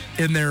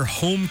in their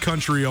home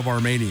country of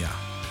Armenia.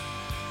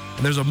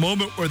 And there's a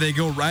moment where they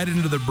go right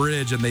into the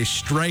bridge and they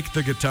strike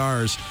the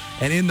guitars,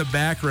 and in the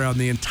background,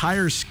 the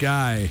entire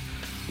sky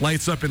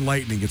lights up in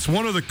lightning. It's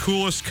one of the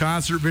coolest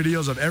concert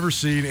videos I've ever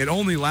seen. It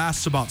only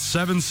lasts about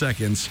 7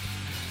 seconds,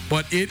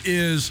 but it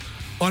is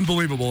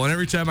unbelievable. And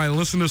every time I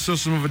listen to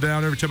System of a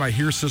Down, every time I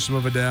hear System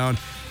of a Down,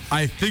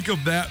 I think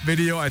of that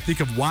video. I think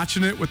of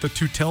watching it with the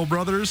Tutel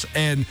brothers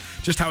and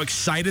just how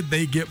excited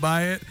they get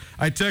by it.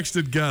 I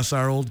texted Gus,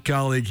 our old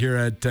colleague here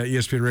at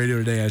ESPN Radio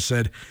today. I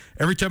said,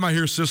 every time I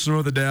hear System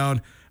of a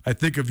Down, I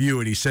think of you.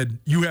 And he said,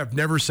 you have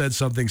never said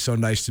something so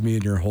nice to me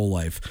in your whole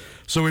life.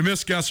 So we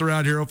miss Gus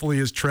around here. Hopefully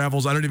his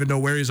travels, I don't even know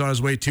where he's on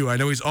his way to. I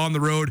know he's on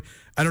the road.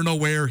 I don't know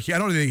where. I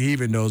don't think he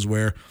even knows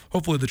where.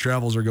 Hopefully the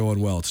travels are going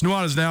well. It's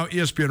Nuanez Now,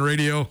 ESPN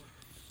Radio,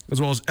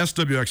 as well as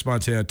SWX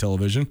Montana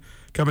Television,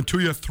 coming to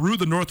you through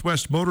the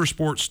Northwest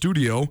Motorsport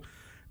Studio,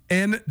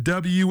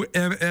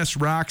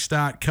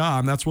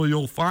 NWMSRocks.com. That's where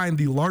you'll find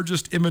the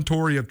largest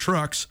inventory of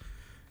trucks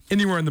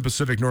anywhere in the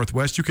Pacific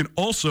Northwest. You can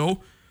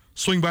also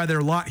swing by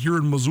their lot here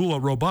in Missoula,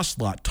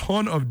 robust lot.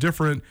 Ton of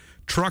different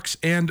trucks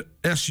and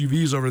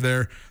SUVs over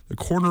there, the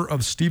corner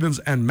of Stevens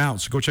and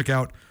Mount. So go check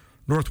out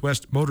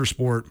Northwest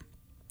Motorsport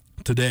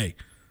today.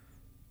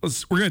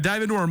 We're going to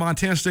dive into our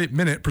Montana State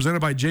Minute presented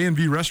by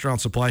J&V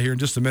Restaurant Supply here in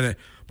just a minute.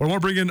 But I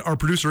want to bring in our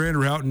producer,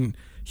 Andrew Houghton,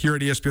 here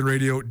at ESPN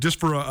Radio, just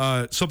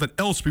for something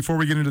else before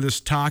we get into this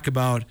talk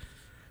about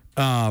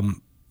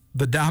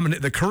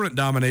the current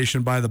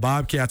domination by the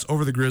Bobcats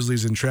over the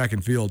Grizzlies in track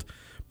and field.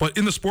 But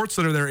in the Sports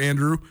Center there,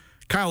 Andrew,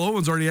 Kyle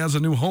Owens already has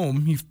a new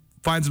home. He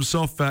finds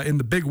himself in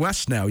the Big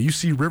West now,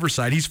 UC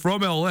Riverside. He's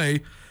from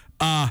L.A.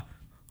 I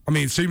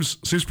mean, seems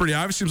pretty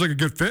obvious. Seems like a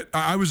good fit.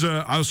 I was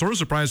sort of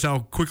surprised how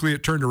quickly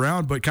it turned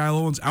around, but Kyle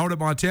Owens out at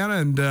Montana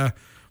and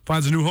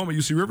finds a new home at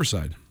UC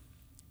Riverside.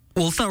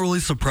 Well, it's not really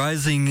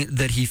surprising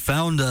that he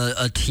found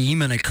a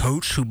team and a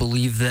coach who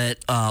believe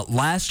that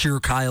last year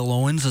Kyle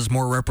Owens is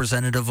more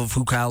representative of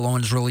who Kyle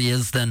Owens really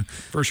is than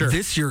for sure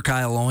this year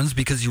Kyle Owens,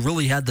 because you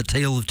really had the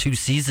tale of two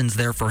seasons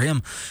there for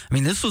him. I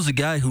mean, this was a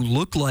guy who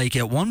looked like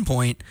at one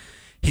point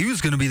he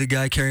was going to be the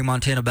guy carrying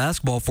Montana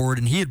basketball forward,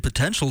 and he had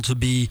potential to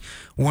be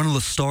one of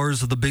the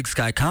stars of the Big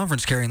Sky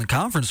Conference, carrying the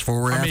conference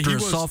forward after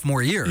his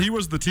sophomore year. He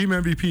was the team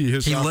MVP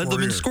his sophomore year. He led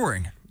them in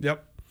scoring.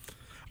 Yep.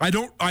 I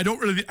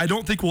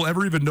don't think we'll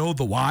ever even know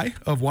the why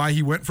of why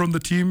he went from the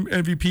team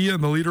MVP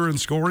and the leader in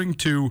scoring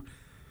to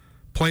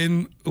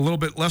playing a little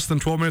bit less than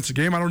 12 minutes a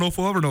game. I don't know if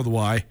we'll ever know the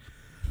why.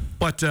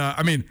 But,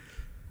 I mean,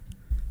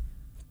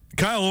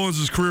 Kyle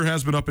Owens' career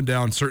has been up and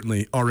down,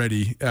 certainly,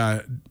 already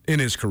in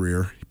his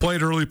career. He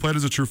played early, played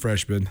as a true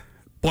freshman.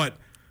 But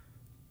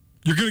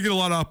you're going to get a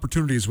lot of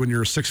opportunities when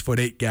you're a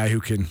 6'8" guy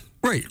who can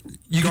right.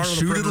 You can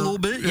shoot it a little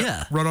bit,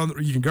 yeah.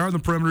 You can guard the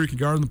perimeter, you can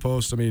guard on the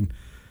post. I mean,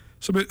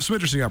 some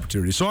interesting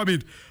opportunities. So, I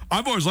mean,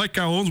 I've always liked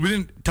Kyle Owens. We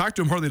didn't talk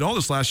to him hardly at all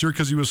this last year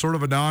because he was sort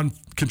of a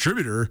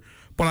non-contributor.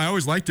 But I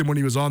always liked him when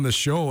he was on this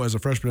show as a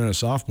freshman and a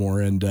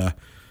sophomore. And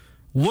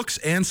looks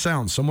and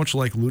sounds so much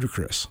like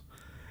Ludacris.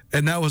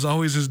 And that was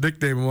always his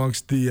nickname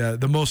amongst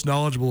the most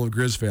knowledgeable of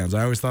Griz fans.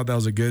 I always thought that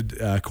was a good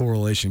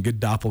correlation, good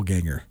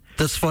doppelganger.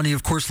 That's funny.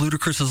 Of course,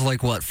 Ludacris is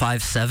like, what,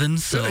 5'7"?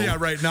 So. Yeah,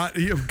 right.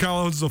 Kyle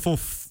Owens is a full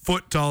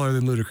foot taller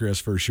than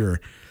Ludacris for sure.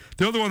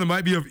 The other one that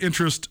might be of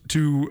interest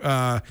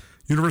to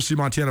University of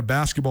Montana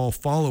basketball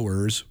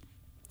followers,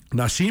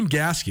 Nassim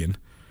Gaskin,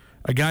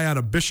 a guy out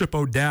of Bishop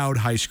O'Dowd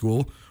High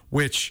School,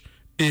 which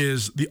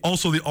is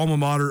also the alma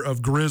mater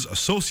of Griz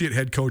associate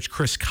head coach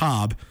Chris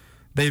Cobb.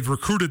 They've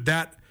recruited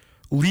that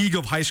league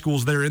of high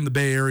schools there in the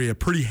Bay Area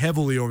pretty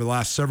heavily over the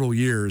last several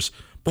years,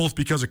 both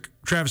because of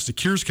Travis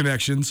DeCuire's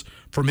connections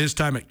from his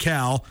time at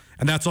Cal,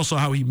 and that's also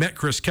how he met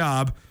Chris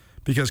Cobb,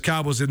 because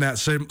Cobb was in that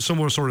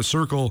similar sort of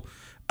circle,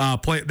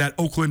 play that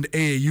Oakland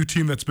AAU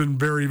team that's been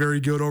very, very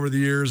good over the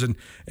years,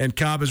 and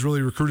Cobb has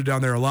really recruited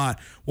down there a lot.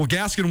 Well,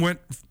 Gaskin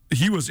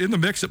he was in the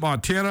mix at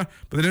Montana,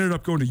 but then ended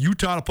up going to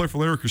Utah to play for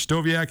Larry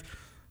Krzysztofiak.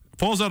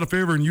 Falls out of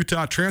favor in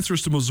Utah,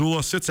 transfers to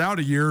Missoula, sits out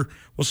a year,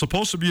 was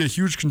supposed to be a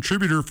huge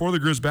contributor for the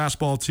Griz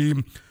basketball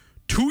team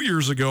 2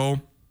 years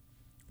ago.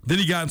 Then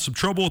he got in some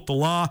trouble with the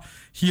law.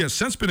 He has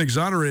since been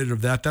exonerated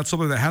of that. That's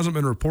something that hasn't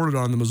been reported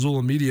on in the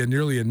Missoula media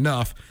nearly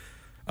enough.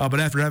 But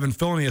after having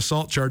felony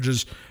assault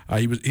charges,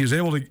 he was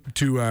able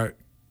to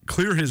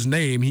clear his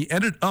name. He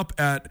ended up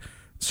at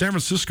San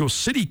Francisco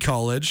City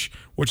College,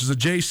 which is a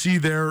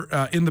JC there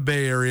in the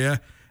Bay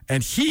Area,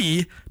 and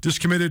he just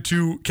committed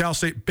to Cal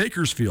State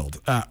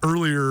Bakersfield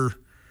earlier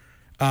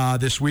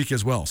this week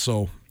as well.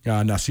 So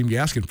Nasim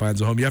Gaskin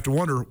finds a home. You have to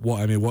wonder,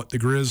 where would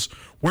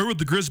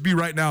the Griz be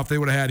right now if they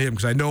would have had him?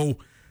 Because I know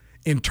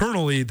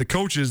internally the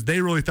coaches,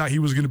 they really thought he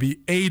was going to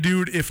be a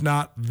dude, if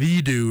not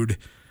the dude,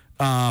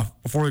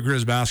 for the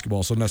Griz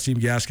basketball. So Nasim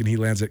Gaskin, he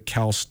lands at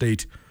Cal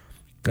State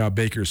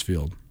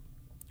Bakersfield.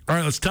 All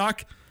right, let's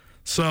talk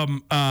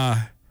some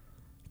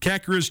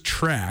Cat Griz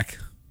track.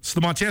 It's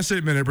the Montana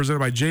State Minute presented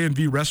by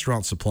J&V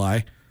Restaurant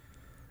Supply.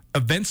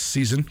 Events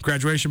season,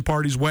 graduation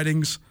parties,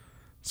 weddings,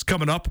 it's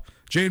coming up.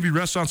 J&V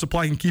Restaurant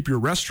Supply can keep your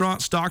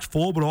restaurant stocked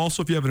full, but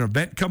also if you have an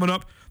event coming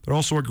up, they're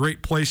also a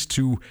great place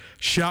to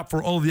shop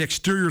for all of the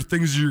exterior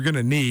things you're going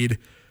to need.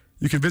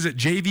 You can visit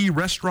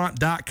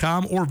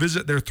jvrestaurant.com or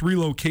visit their 3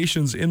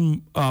 locations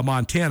in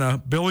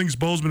Montana, Billings,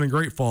 Bozeman, and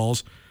Great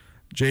Falls.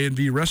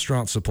 J&V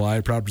Restaurant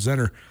Supply, proud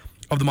presenter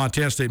of the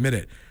Montana State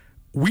Minute.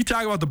 We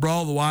talk about the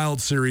Brawl of the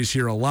Wild series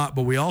here a lot,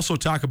 but we also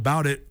talk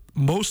about it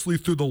mostly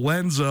through the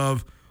lens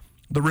of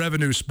the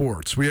revenue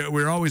sports.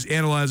 We're always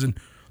analyzing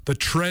the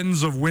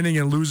trends of winning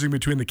and losing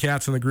between the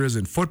Cats and the Griz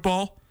in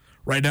football.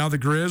 Right now, the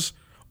Griz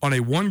on a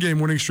 1-game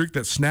winning streak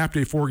that snapped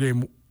a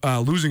 4-game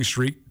losing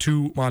streak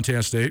to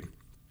Montana State.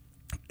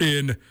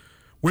 In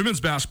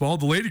women's basketball,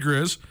 the Lady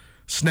Griz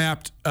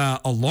snapped a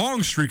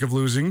long streak of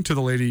losing to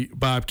the Lady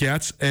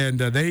Bobcats, and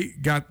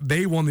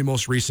they won the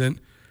most recent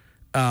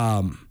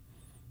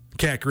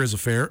Cat Griz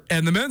affair.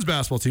 And the men's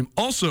basketball team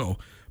also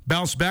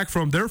bounced back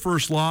from their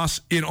first loss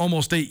in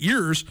almost 8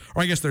 years,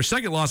 or I guess their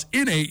second loss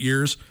in 8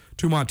 years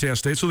to Montana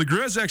State. So the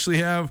Griz actually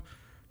have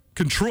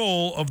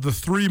control of the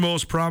 3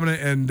 most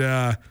prominent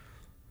and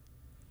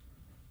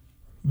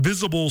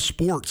visible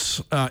sports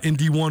in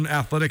D1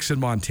 athletics in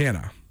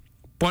Montana.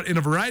 But in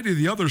a variety of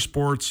the other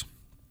sports,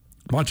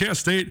 Montana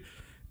State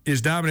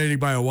is dominating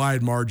by a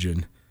wide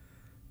margin.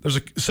 There's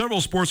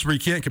several sports where you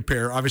can't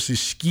compare. Obviously,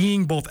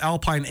 skiing, both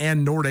alpine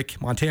and Nordic.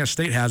 Montana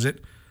State has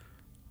it.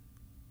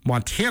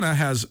 Montana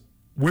has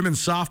women's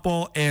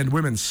softball and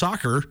women's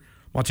soccer.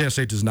 Montana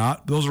State does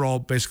not. Those are all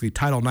basically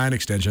Title IX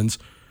extensions.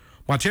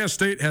 Montana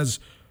State has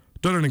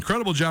done an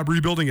incredible job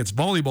rebuilding its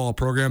volleyball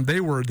program. They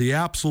were the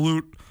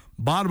absolute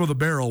bottom of the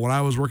barrel when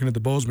I was working at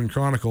the Bozeman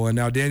Chronicle, and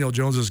now Daniel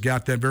Jones has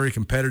got them very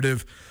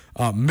competitive,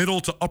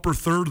 middle to upper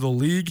third of the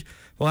league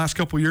the last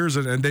couple of years,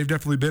 and they've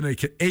definitely been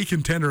a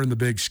contender in the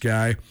Big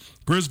Sky.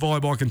 Griz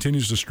volleyball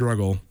continues to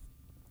struggle.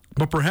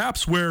 But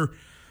perhaps where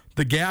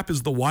the gap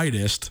is the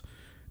widest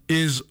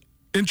is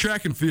in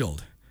track and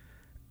field.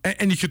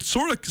 And you could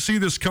sort of see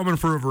this coming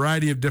for a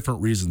variety of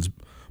different reasons.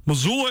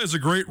 Missoula is a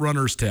great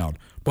runner's town,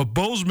 but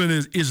Bozeman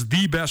is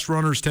the best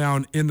runner's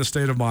town in the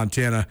state of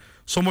Montana.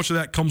 So much of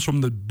that comes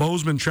from the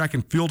Bozeman Track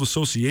and Field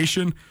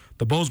Association,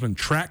 the Bozeman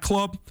Track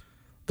Club,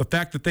 the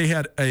fact that they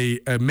had a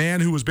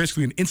man who was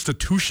basically an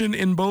institution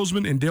in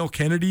Bozeman, in Dale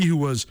Kennedy, who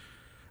was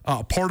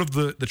part of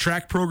the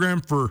track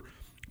program for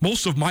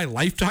most of my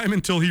lifetime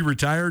until he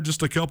retired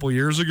just a couple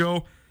years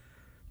ago.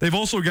 They've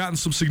also gotten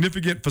some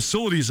significant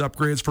facilities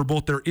upgrades for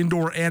both their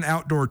indoor and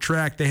outdoor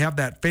track. They have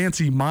that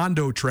fancy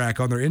Mondo track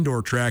on their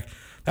indoor track.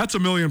 That's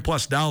 $1 million+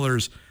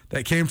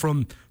 that came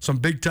from some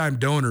big-time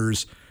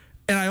donors.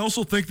 And I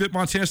also think that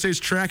Montana State's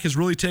track has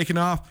really taken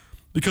off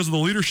because of the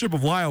leadership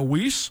of Lyle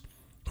Weiss,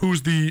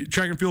 who's the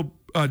track and field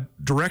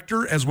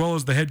director as well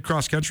as the head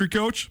cross-country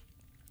coach.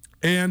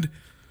 And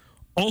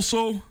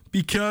also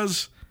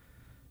because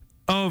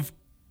of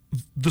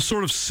the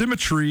sort of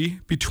symmetry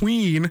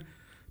between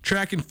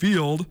track and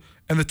field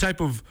and the type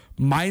of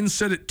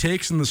mindset it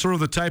takes and the sort of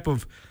the type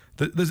of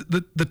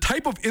the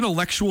type of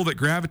intellectual that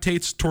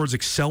gravitates towards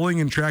excelling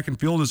in track and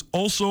field is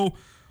also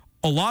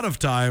a lot of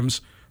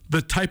times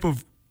the type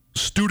of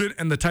student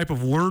and the type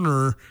of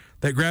learner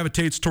that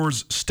gravitates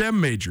towards STEM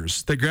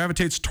majors, that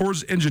gravitates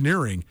towards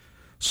engineering.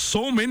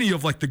 So many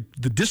of like the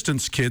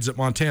distance kids at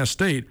Montana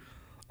State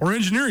are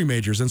engineering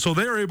majors, and so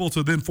they're able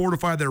to then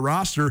fortify their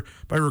roster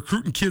by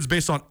recruiting kids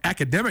based on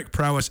academic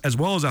prowess as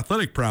well as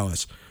athletic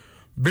prowess.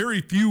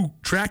 Very few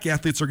track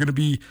athletes are going to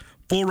be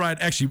full ride.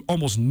 Actually,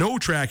 almost no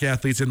track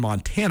athletes in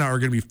Montana are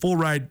going to be full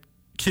ride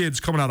kids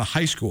coming out of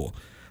high school.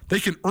 they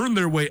can earn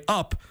their way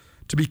up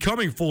to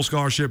becoming full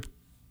scholarship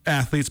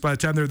athletes by the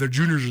time they're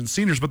juniors and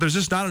seniors, but there's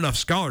just not enough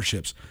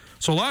scholarships.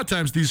 So a lot of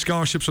times these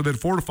scholarships are then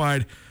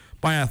fortified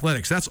by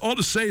athletics. That's all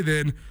to say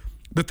then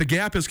that the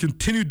gap has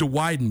continued to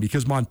widen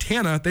because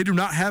Montana, they do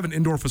not have an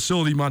indoor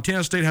facility.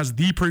 Montana State has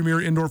the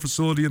premier indoor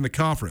facility in the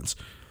conference.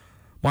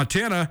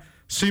 Montana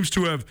seems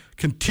to have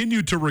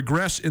continued to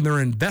regress in their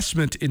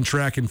investment in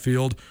track and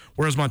field,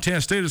 whereas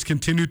Montana State has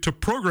continued to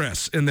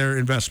progress in their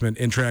investment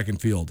in track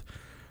and field.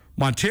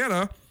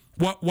 Montana,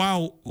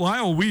 while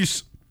Lyle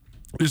Weiss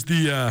is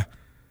the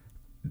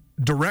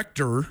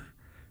director,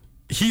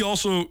 he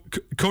also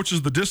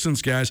coaches the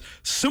distance guys.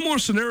 Similar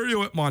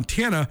scenario at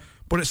Montana,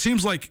 but it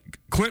seems like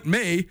Clint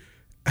May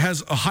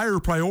has a higher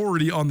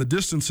priority on the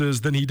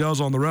distances than he does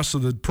on the rest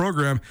of the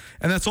program.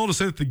 And that's all to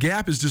say that the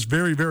gap is just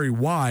very, very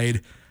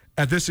wide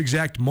at this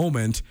exact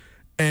moment.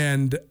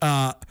 And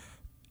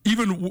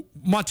even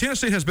Montana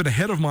State has been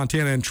ahead of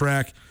Montana in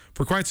track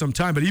for quite some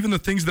time, but even the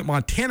things that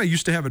Montana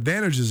used to have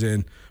advantages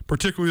in,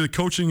 particularly the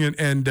coaching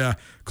and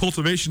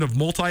cultivation of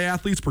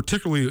multi-athletes,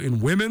 particularly in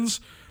women's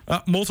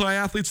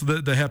multi-athletes,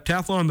 the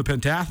heptathlon and the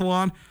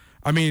pentathlon.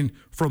 I mean,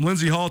 from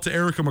Lindsey Hall to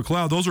Erica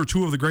McLeod, those are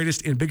two of the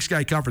greatest in Big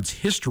Sky Conference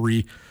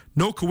history.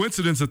 No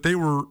coincidence that they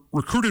were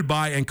recruited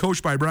by and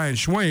coached by Brian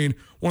Schwain,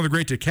 one of the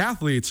great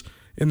decathletes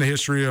in the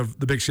history of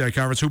the Big Sky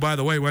Conference, who, by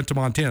the way, went to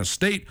Montana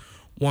State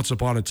once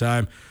upon a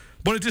time.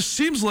 But it just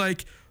seems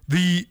like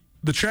the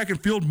track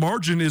and field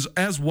margin is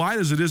as wide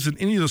as it is in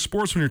any of the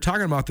sports when you're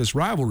talking about this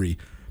rivalry.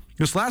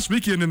 This last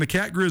weekend in the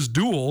Cat Griz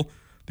duel,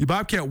 the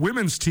Bobcat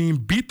women's team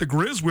beat the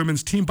Griz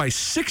women's team by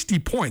 60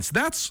 points.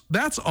 That's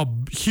a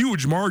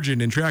huge margin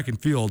in track and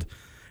field,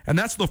 and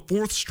that's the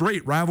fourth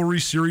straight rivalry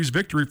series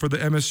victory for the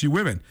MSU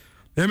women.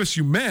 The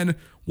MSU men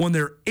won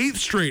their eighth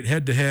straight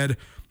head-to-head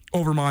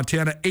over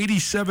Montana,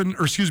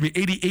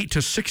 88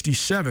 to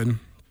 67.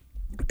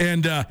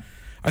 And I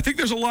think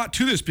there's a lot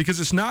to this because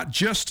it's not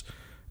just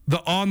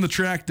the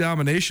on-the-track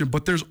domination,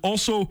 but there's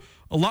also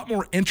a lot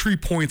more entry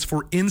points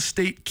for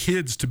in-state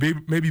kids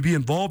to maybe be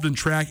involved in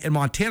track, and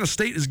Montana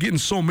State is getting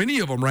so many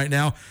of them right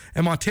now,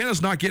 and Montana's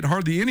not getting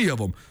hardly any of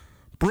them.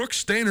 Brooke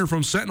Stainer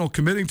from Sentinel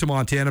committing to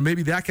Montana,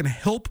 maybe that can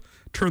help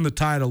turn the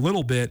tide a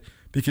little bit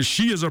because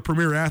she is a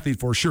premier athlete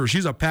for sure.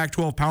 She's a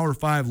Pac-12 Power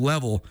 5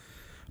 level,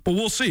 but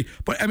we'll see.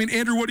 But, I mean,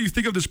 Andrew, what do you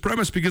think of this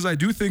premise? Because I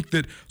do think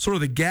that sort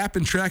of the gap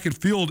in track and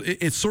field,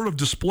 it sort of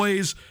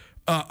displays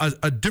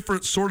a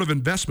different sort of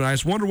investment. I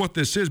just wonder what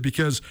this is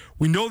because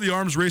we know the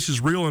arms race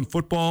is real in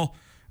football.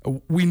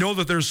 We know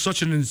that there's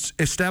such an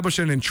established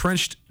and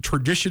entrenched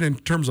tradition in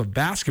terms of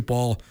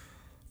basketball.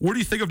 What do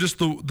you think of just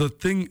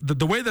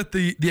the way that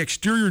the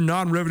exterior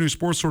non-revenue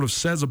sports sort of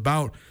says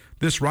about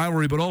this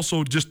rivalry, but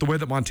also just the way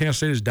that Montana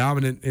State is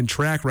dominant in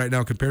track right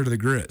now compared to the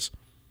Griz?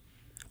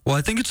 Well,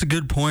 I think it's a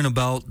good point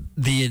about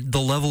the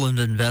level of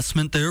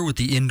investment there with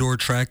the indoor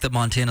track that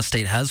Montana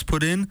State has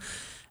put in.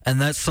 And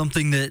that's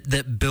something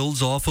that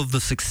builds off of the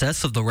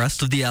success of the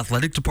rest of the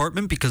athletic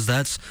department because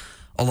that's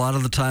a lot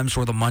of the times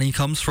where the money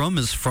comes from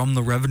is from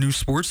the revenue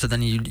sports. And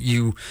then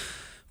you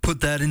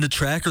put that into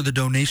track or the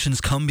donations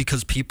come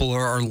because people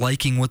are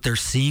liking what they're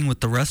seeing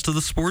with the rest of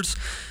the sports.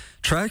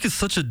 Track is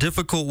such a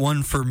difficult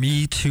one for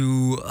me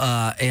to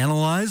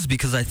analyze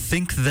because I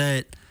think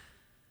that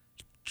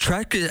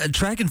track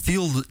and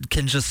field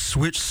can just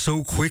switch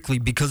so quickly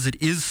because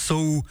it is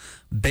so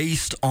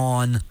based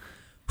on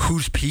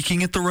who's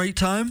peaking at the right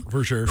time,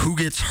 for sure, who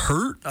gets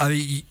hurt. I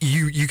mean,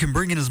 you can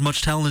bring in as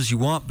much talent as you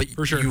want, but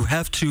for sure, you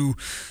have to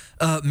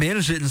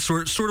manage it in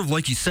sort of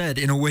like you said,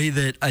 in a way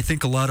that I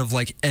think a lot of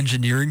like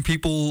engineering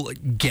people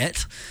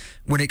get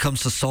when it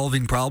comes to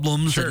solving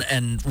problems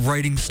and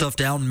writing stuff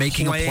down,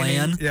 making a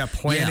plan. Yeah,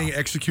 planning,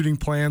 executing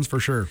plans for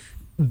sure.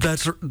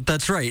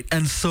 That's right.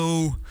 And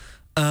so,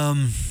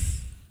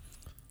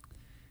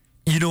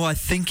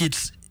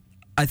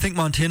 I think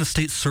Montana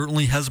State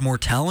certainly has more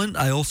talent.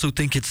 I also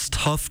think it's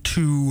tough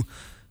to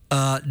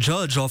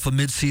judge off a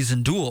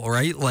midseason duel,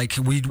 right? Like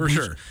we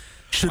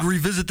should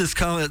revisit this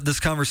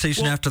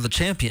conversation after the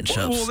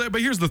championships.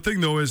 But here's the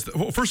thing, though: is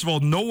first of all,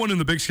 no one in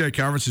the Big Sky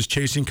Conference is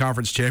chasing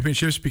conference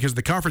championships because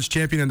the conference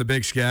champion in the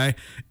Big Sky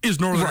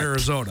is Northern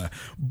Arizona.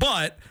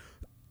 But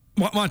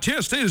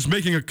Montana State is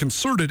making a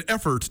concerted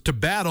effort to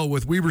battle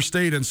with Weber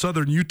State and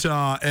Southern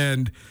Utah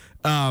and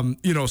some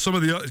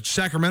of the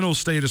Sacramento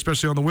State,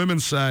 especially on the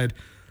women's side.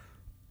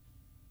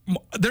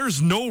 There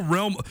is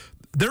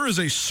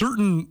a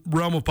certain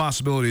realm of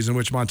possibilities in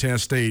which Montana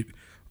State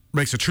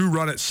makes a true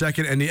run at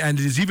second and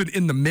is even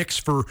in the mix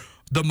for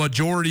the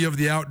majority of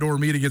the outdoor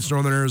meet against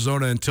Northern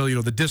Arizona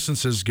until, the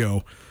distances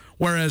go.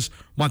 Whereas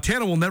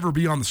Montana will never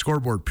be on the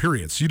scoreboard,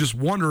 period. So you just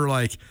wonder,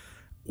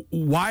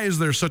 why is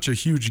there such a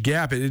huge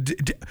gap?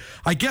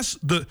 I guess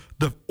the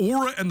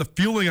aura and the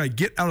feeling I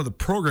get out of the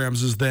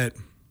programs is that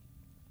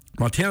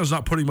Montana's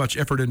not putting much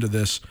effort into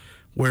this,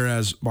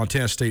 whereas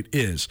Montana State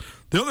is.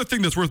 The other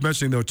thing that's worth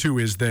mentioning, though, too,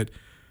 is that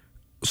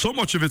so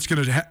much of it's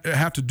going to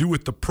have to do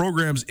with the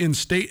programs in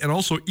state and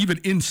also even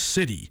in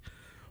city.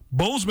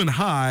 Bozeman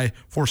High,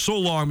 for so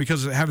long,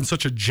 because of having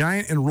such a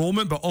giant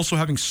enrollment, but also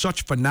having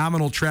such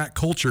phenomenal track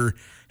culture,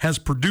 has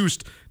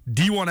produced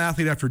D1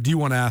 athlete after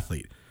D1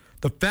 athlete.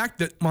 The fact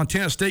that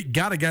Montana State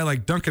got a guy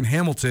like Duncan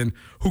Hamilton,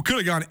 who could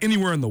have gone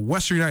anywhere in the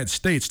Western United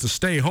States to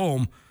stay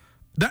home,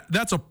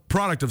 that's a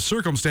product of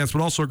circumstance,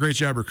 but also a great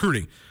job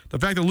recruiting. The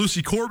fact that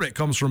Lucy Corbett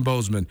comes from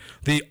Bozeman,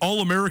 the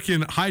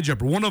All-American high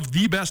jumper, one of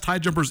the best high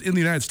jumpers in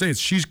the United States.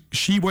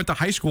 She went to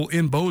high school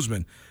in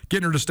Bozeman.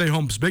 Getting her to stay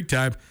home is big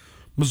time.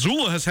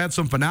 Missoula has had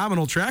some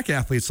phenomenal track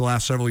athletes the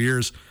last several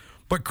years,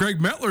 but Craig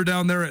Mettler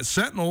down there at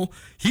Sentinel,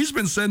 he's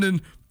been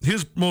sending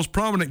his most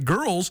prominent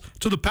girls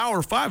to the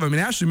Power 5. I mean,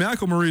 Ashley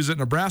McElmurray is at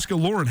Nebraska.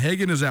 Lauren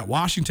Hagan is at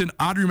Washington.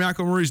 Audrey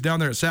McElmurray is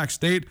down there at Sac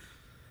State.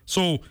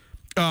 So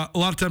a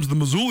lot of times the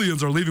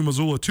Missoulians are leaving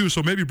Missoula too.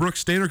 So maybe Brooke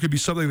Stainer could be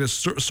something that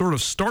sort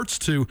of starts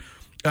to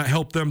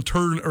help them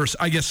turn, or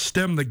I guess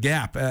stem the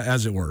gap,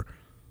 as it were.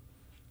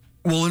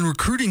 Well, and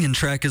recruiting in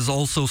track is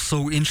also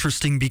so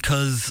interesting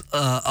because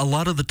a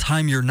lot of the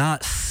time you're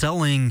not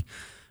selling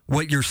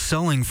what you're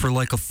selling for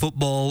like a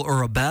football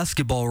or a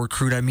basketball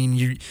recruit. I mean,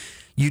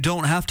 you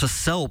don't have to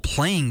sell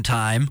playing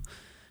time.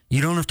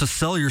 You don't have to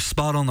sell your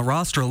spot on the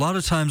roster. A lot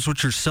of times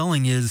what you're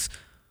selling is,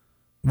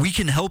 we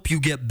can help you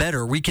get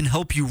better. We can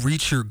help you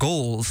reach your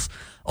goals.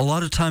 A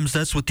lot of times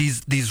that's what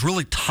these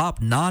really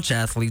top-notch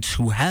athletes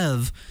who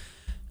have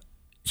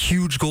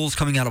huge goals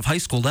coming out of high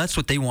school, that's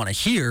what they want to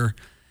hear.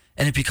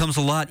 And it becomes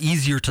a lot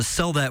easier to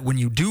sell that when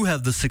you do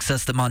have the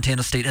success that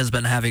Montana State has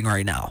been having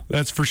right now.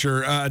 That's for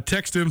sure. A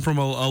text in from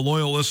a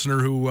loyal listener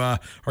who, our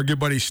good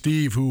buddy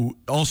Steve, who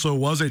also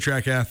was a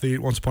track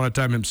athlete once upon a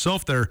time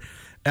himself there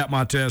at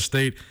Montana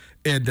State.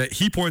 And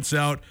he points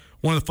out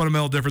one of the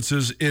fundamental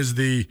differences is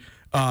the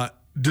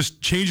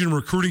just change in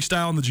recruiting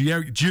style and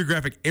the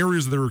geographic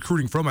areas that they're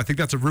recruiting from. I think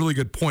that's a really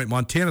good point.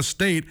 Montana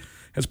State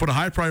has put a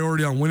high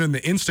priority on winning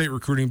the in-state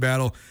recruiting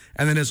battle,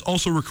 and then has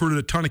also recruited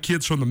a ton of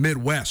kids from the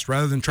Midwest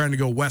rather than trying to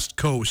go West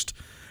Coast.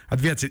 I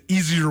think that's an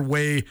easier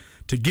way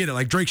to get it.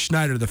 Like Drake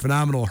Schneider, the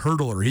phenomenal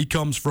hurdler, he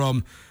comes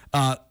from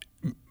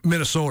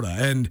Minnesota,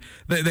 and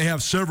they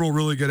have several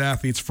really good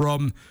athletes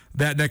from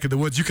that neck of the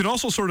woods. You can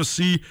also sort of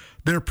see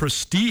their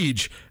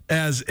prestige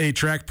as a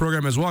track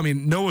program as well. I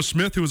mean, Noah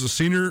Smith, who was a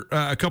senior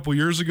a couple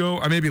years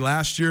ago, maybe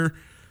last year,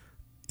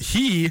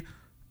 he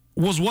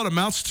was what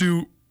amounts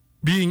to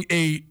being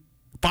a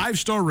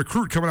 5-star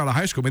recruit coming out of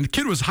high school. I mean, the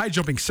kid was high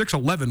jumping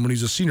 6'11" when he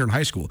was a senior in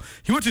high school.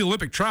 He went to the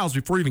Olympic trials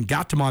before he even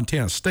got to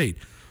Montana State.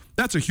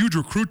 That's a huge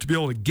recruit to be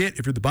able to get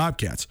if you're the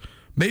Bobcats.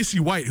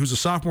 Macy White, who's a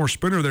sophomore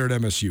sprinter there at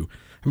MSU.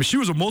 I mean, she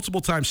was a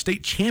multiple-time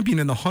state champion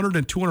in the 100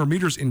 and 200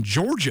 meters in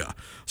Georgia.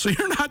 So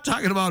you're not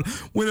talking about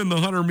winning the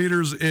 100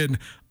 meters in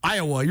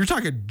Iowa. You're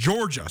talking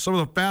Georgia, some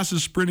of the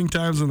fastest sprinting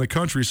times in the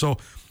country. So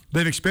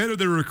they've expanded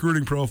their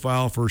recruiting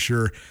profile for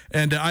sure.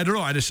 And I don't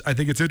know. I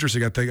think it's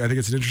interesting. I think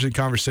it's an interesting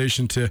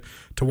conversation to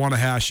want to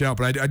hash out.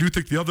 But I do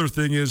think the other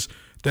thing is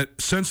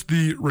that since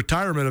the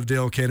retirement of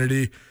Dale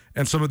Kennedy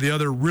and some of the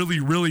other really,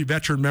 really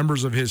veteran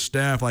members of his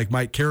staff, like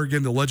Mike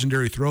Kerrigan, the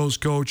legendary throws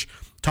coach,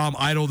 Tom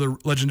Idle, the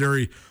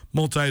legendary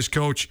multis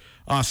coach,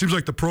 seems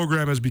like the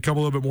program has become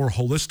a little bit more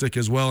holistic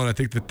as well. And I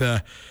think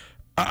that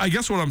I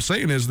guess what I'm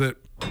saying is that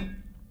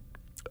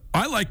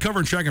I like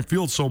covering track and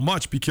field so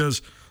much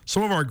because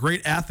some of our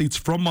great athletes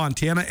from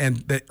Montana and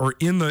that are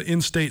in the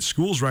in-state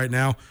schools right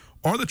now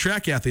are the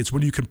track athletes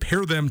when you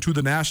compare them to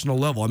the national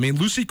level. I mean,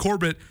 Lucy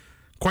Corbett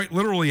quite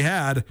literally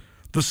had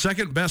the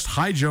second best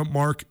high jump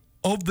mark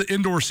of the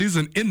indoor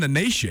season in the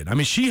nation. I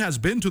mean, she has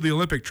been to the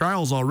Olympic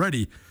trials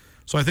already,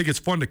 so I think it's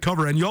fun to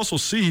cover. And you also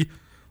see,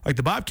 like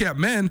the Bobcat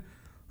men,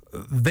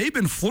 they've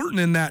been flirting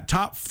in that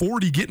top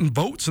 40, getting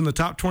votes in the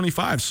top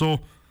 25. So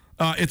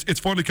it's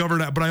fun to cover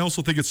that, but I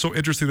also think it's so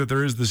interesting that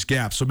there is this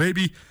gap. So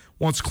maybe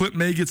once Clinton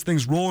May gets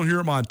things rolling here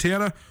at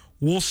Montana,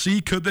 we'll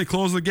see, could they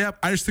close the gap?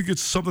 I just think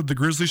it's something the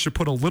Grizzlies should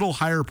put a little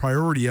higher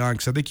priority on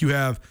because I think you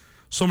have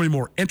so many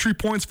more entry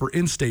points for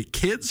in-state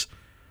kids.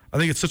 I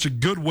think it's such a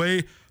good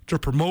way to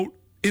promote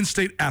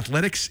in-state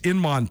athletics in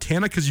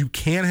Montana because you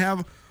can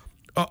have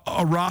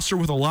a roster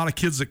with a lot of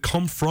kids that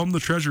come from the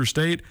Treasure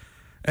State.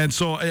 And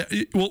so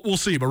we'll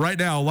see. But right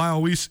now,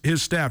 Lyle Weiss,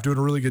 his staff, doing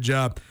a really good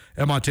job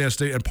at Montana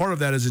State. And part of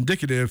that is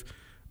indicative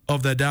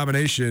of that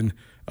domination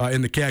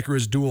in the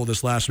Cat-Griz duel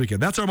this last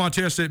weekend. That's our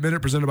Montana State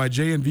Minute presented by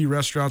J&V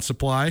Restaurant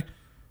Supply.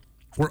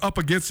 We're up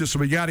against it, so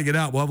we got to get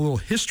out. We'll have a little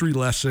history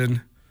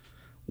lesson,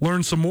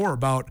 learn some more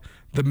about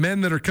the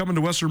men that are coming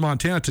to Western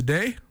Montana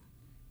today.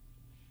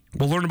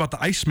 We'll learn about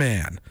the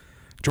Iceman,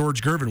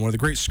 George Gervin, one of the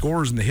great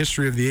scorers in the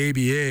history of the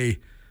ABA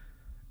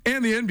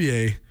and the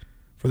NBA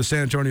for the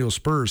San Antonio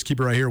Spurs. Keep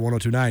it right here,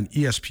 102.9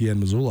 ESPN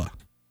Missoula.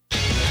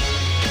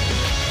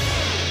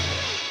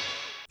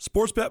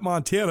 Sportsbet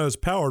Montana is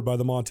powered by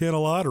the Montana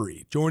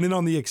Lottery. Join in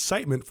on the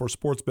excitement for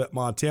Sportsbet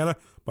Montana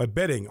by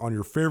betting on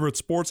your favorite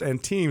sports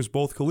and teams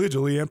both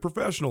collegially and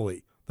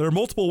professionally. There are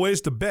multiple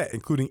ways to bet,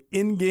 including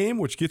in-game,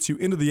 which gets you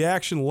into the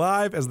action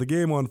live as the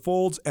game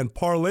unfolds, and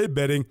parlay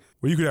betting,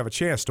 where you could have a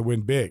chance to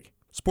win big.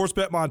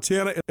 Sportsbet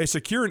Montana, a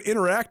secure and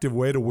interactive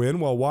way to win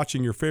while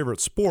watching your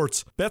favorite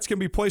sports. Bets can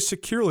be placed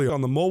securely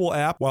on the mobile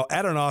app while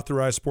at an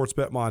authorized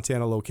Sportsbet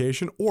Montana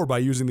location or by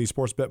using the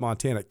Sportsbet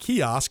Montana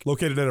kiosk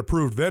located at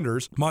approved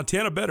vendors.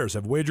 Montana bettors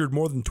have wagered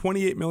more than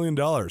 $28 million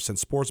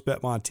since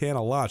Sportsbet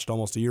Montana launched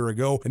almost a year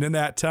ago, and in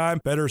that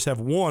time, bettors have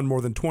won more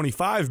than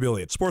 $25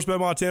 million. Sportsbet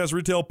Montana's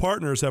retail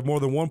partners have more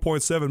than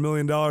 $1.7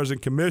 million in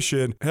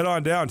commission. Head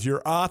on down to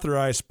your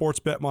authorized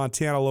Sportsbet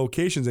Montana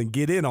locations and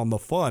get in on the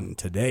fun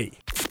today.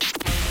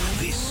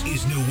 This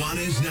is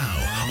Nuanez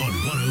Now on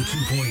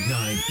 102.9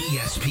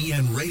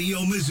 ESPN Radio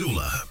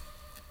Missoula.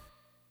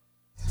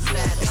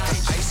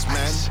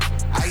 Iceman,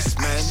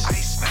 Iceman,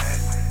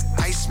 Iceman,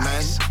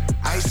 Iceman,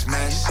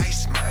 Iceman,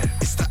 Iceman.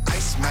 It's the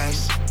Iceman,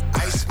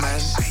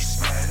 Iceman,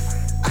 Iceman,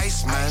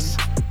 Iceman,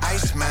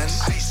 Iceman,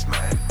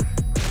 Iceman.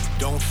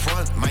 Don't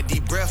front, my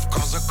deep breath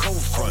cause a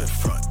cold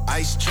front.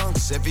 Ice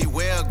chunks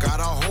everywhere, got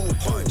a hole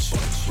punch.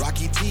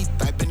 Rocky teeth,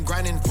 I've been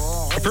grinding for a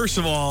whole. First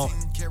of all,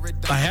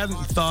 I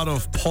hadn't thought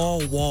of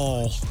Paul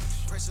Wall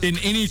in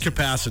any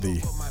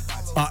capacity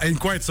in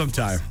quite some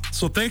time.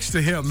 So thanks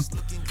to him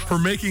for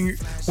making,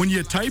 when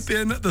you type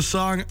in the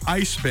song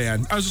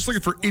Iceman, I was just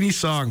looking for any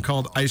song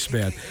called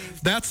Iceman.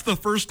 That's the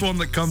first one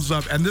that comes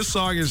up, and this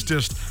song is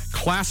just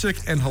classic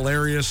and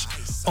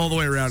hilarious all the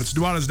way around. It's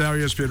Nuanez Now,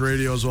 ESPN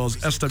Radio, as well as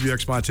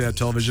SWX Montana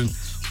Television.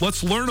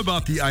 Let's learn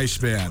about the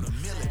Iceman.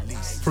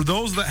 For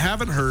those that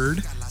haven't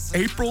heard,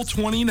 April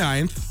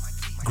 29th,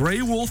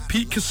 Gray Wolf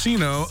Peak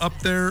Casino up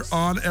there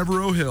on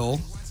Evero Hill.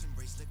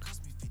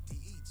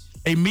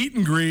 A meet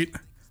and greet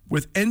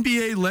with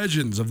NBA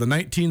legends of the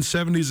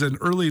 1970s and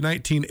early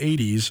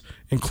 1980s,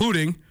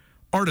 including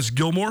Artis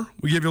Gilmore.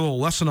 We gave you a little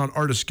lesson on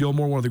Artis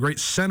Gilmore, one of the great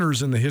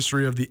centers in the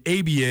history of the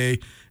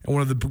ABA and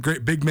one of the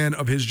great big men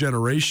of his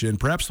generation,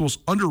 perhaps the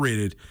most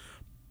underrated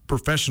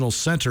professional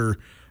center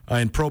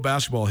in pro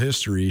basketball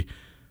history,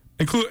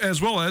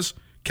 as well as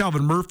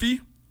Calvin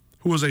Murphy,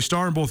 who was a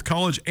star in both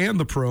college and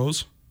the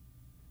pros.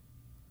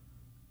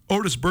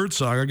 Otis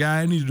Birdsong, a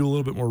guy I need to do a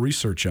little bit more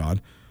research on.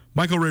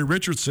 Michael Ray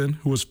Richardson,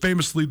 who was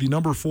famously the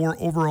number 4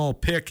 overall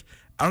pick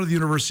out of the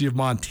University of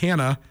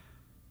Montana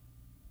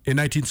in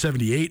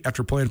 1978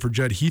 after playing for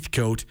Judd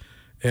Heathcote,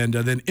 and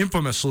then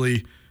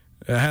infamously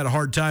had a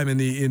hard time in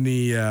the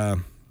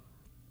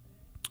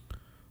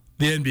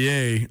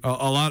NBA.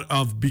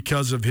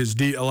 Because of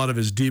a lot of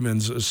his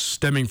demons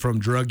stemming from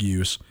drug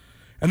use.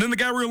 And then the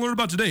guy we're going to learn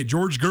about today,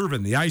 George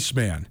Gervin, the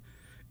Iceman.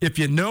 If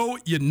you know,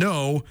 you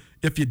know.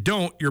 If you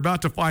don't, you're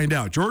about to find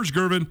out. George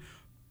Gervin,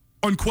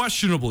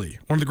 unquestionably,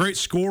 one of the great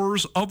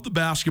scorers of the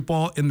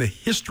basketball in the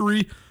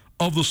history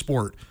of the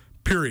sport,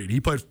 period. He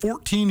played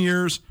 14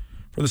 years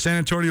for the San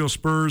Antonio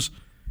Spurs.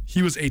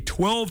 He was a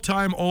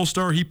 12-time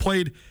All-Star. He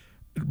played,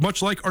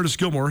 much like Artis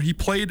Gilmore, he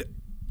played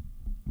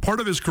part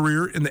of his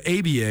career in the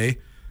ABA,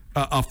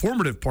 a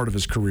formative part of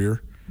his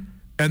career,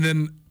 and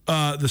then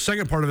the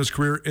second part of his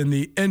career in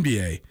the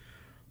NBA.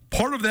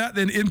 Part of that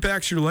then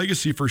impacts your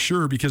legacy for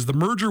sure, because the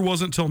merger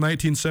wasn't until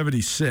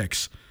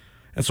 1976.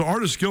 And so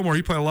Artis Gilmore,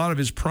 he played a lot of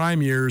his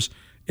prime years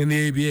in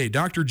the ABA.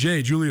 Dr.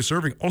 J, Julius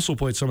Erving, also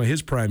played some of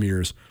his prime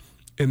years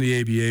in the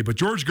ABA. But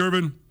George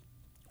Gervin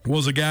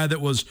was a guy that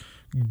was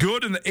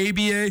good in the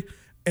ABA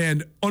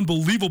and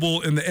unbelievable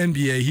in the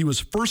NBA. He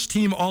was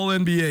first-team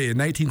All-NBA in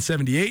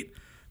 1978,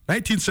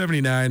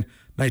 1979,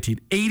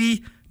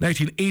 1980,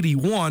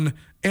 1981,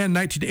 and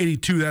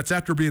 1982. That's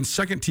after being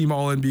second-team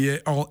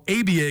All-NBA,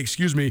 All-ABA,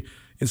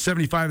 in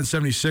 75 and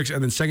 76,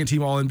 and then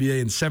second-team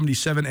All-NBA in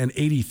 77 and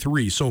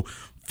 83. So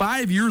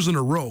 5 years in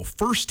a row,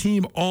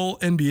 first-team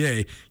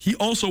All-NBA. He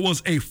also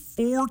was a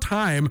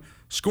 4-time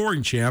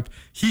scoring champ.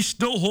 He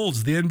still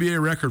holds the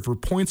NBA record for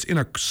points in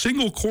a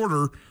single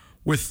quarter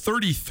with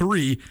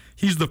 33.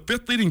 He's the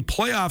 5th leading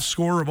playoff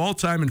scorer of all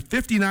time in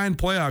 59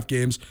 playoff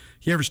games.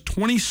 He averaged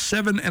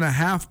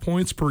 27.5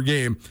 points per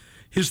game.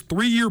 His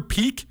 3-year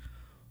peak,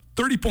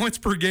 30 points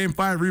per game,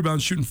 5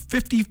 rebounds, shooting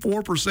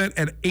 54%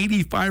 and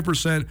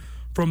 85%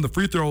 from the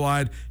free throw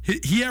line.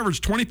 He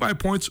averaged 25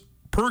 points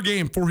per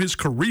game for his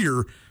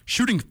career,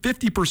 shooting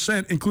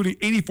 50%, including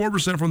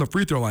 84% from the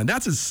free throw line.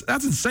 That's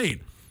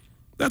insane.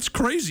 That's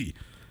crazy.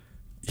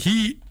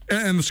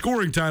 And the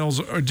scoring titles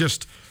are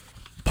just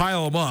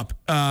pile them up.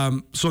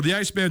 So the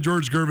Iceman,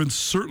 George Gervin,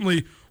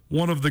 certainly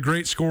one of the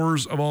great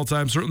scorers of all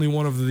time, certainly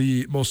one of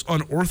the most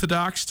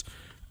unorthodox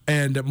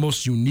and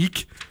most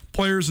unique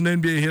players in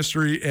NBA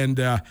history. And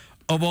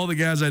of all the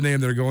guys I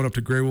named that are going up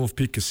to Gray Wolf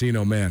Peak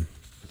Casino, man,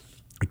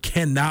 I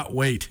cannot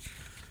wait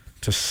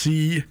to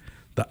see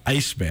the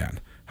Iceman.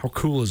 How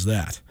cool is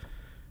that?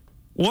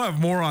 We'll have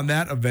more on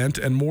that event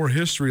and more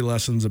history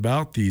lessons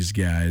about these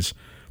guys.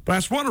 But I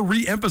just want to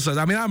re-emphasize,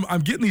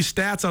 I'm getting these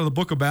stats out of the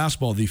Book of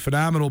Basketball, the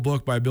phenomenal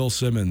book by Bill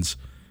Simmons.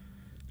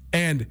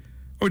 And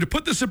to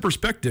put this in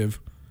perspective,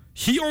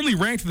 he only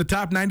ranked the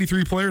top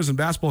 93 players in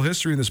basketball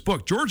history in this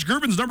book. George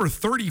Gervin's number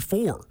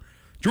 34.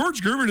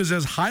 George Gervin is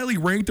as highly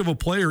ranked of a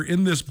player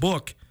in this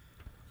book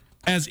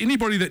as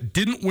anybody that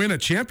didn't win a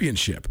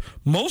championship.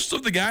 Most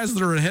of the guys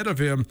that are ahead of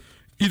him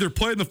either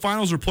played in the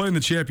finals or played in the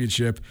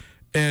championship.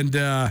 And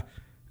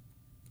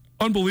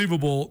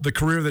unbelievable the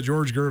career that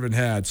George Gervin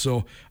had.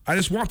 So I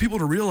just want people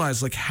to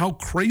realize like how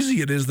crazy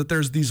it is that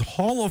there's these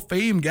Hall of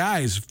Fame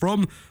guys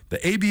from the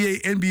ABA,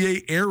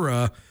 NBA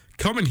era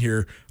coming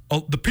here.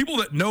 The people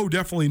that know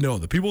definitely know.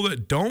 The people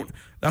that don't,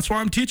 that's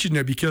why I'm teaching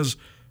it, because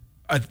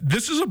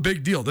this is a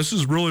big deal. This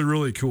is really,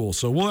 really cool.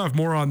 So we'll have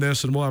more on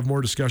this, and we'll have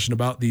more discussion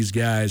about these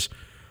guys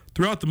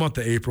throughout the month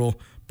of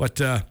April. But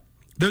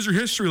there's your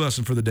history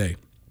lesson for the day.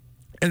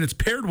 And it's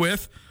paired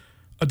with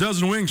a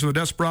dozen wings from the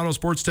Desperado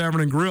Sports Tavern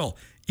and Grill.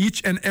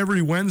 Each and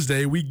every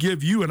Wednesday, we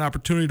give you an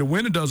opportunity to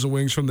win a dozen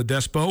wings from the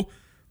Despo,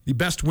 the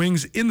best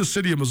wings in the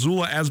city of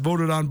Missoula, as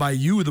voted on by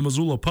you, the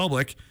Missoula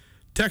public.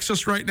 Text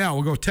us right now.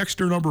 We'll go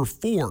texter number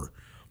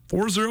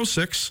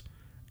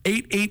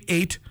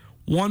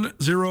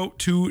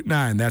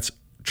 406-888-1029. That's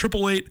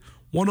 888-1029.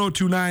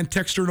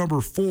 Texter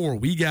number 4.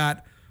 We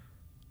got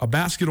a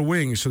basket of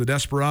wings to the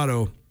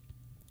Desperado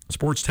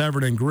Sports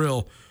Tavern and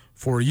Grill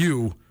for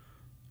you.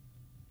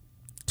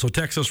 So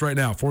text us right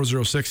now,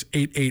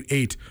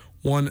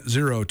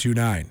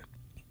 406-888-1029.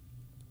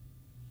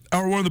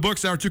 Hour 1 of the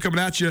books, hour 2 coming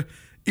at you.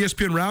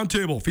 ESPN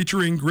Roundtable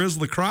featuring Griz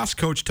lacrosse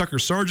coach Tucker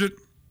Sargent.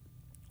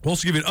 We'll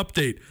also give you an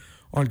update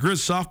on Griz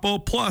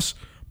softball, plus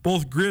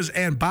both Griz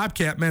and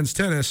Bobcat men's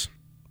tennis.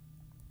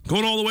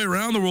 Going all the way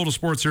around the world of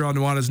sports here on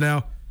Nuanez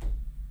Now.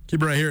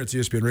 Keep it right here. It's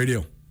ESPN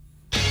Radio.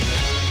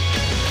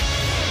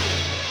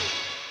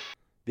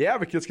 The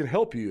Advocates can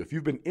help you if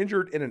you've been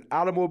injured in an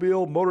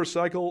automobile,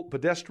 motorcycle,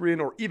 pedestrian,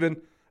 or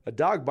even a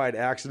dog bite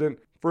accident.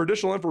 For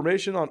additional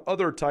information on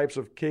other types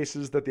of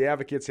cases that the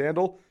Advocates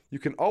handle, you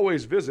can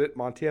always visit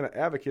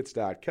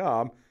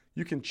MontanaAdvocates.com.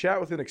 You can chat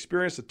with an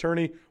experienced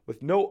attorney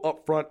with no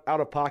upfront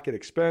out-of-pocket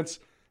expense.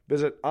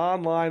 Visit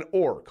online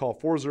or call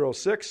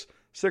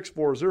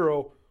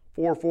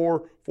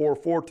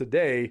 406-640-4444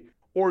 today,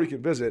 or you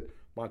can visit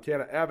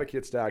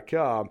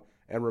MontanaAdvocates.com.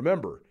 And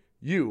remember,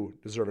 you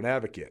deserve an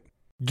advocate.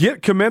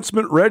 Get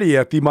commencement ready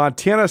at the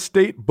Montana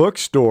State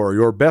Bookstore,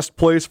 your best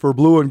place for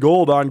blue and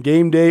gold on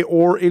game day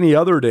or any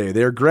other day.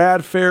 Their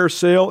grad fair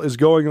sale is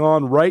going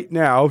on right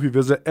now if you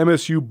visit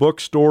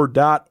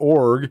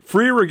msubookstore.org.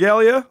 Free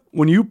regalia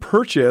when you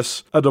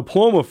purchase a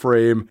diploma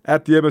frame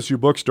at the MSU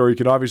Bookstore. You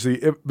can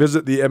obviously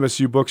visit the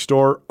MSU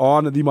Bookstore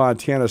on the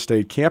Montana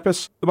State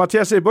campus. The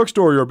Montana State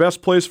Bookstore, your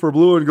best place for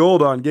blue and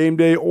gold on game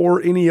day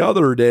or any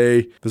other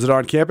day. Visit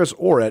on campus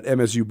or at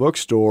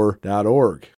msubookstore.org.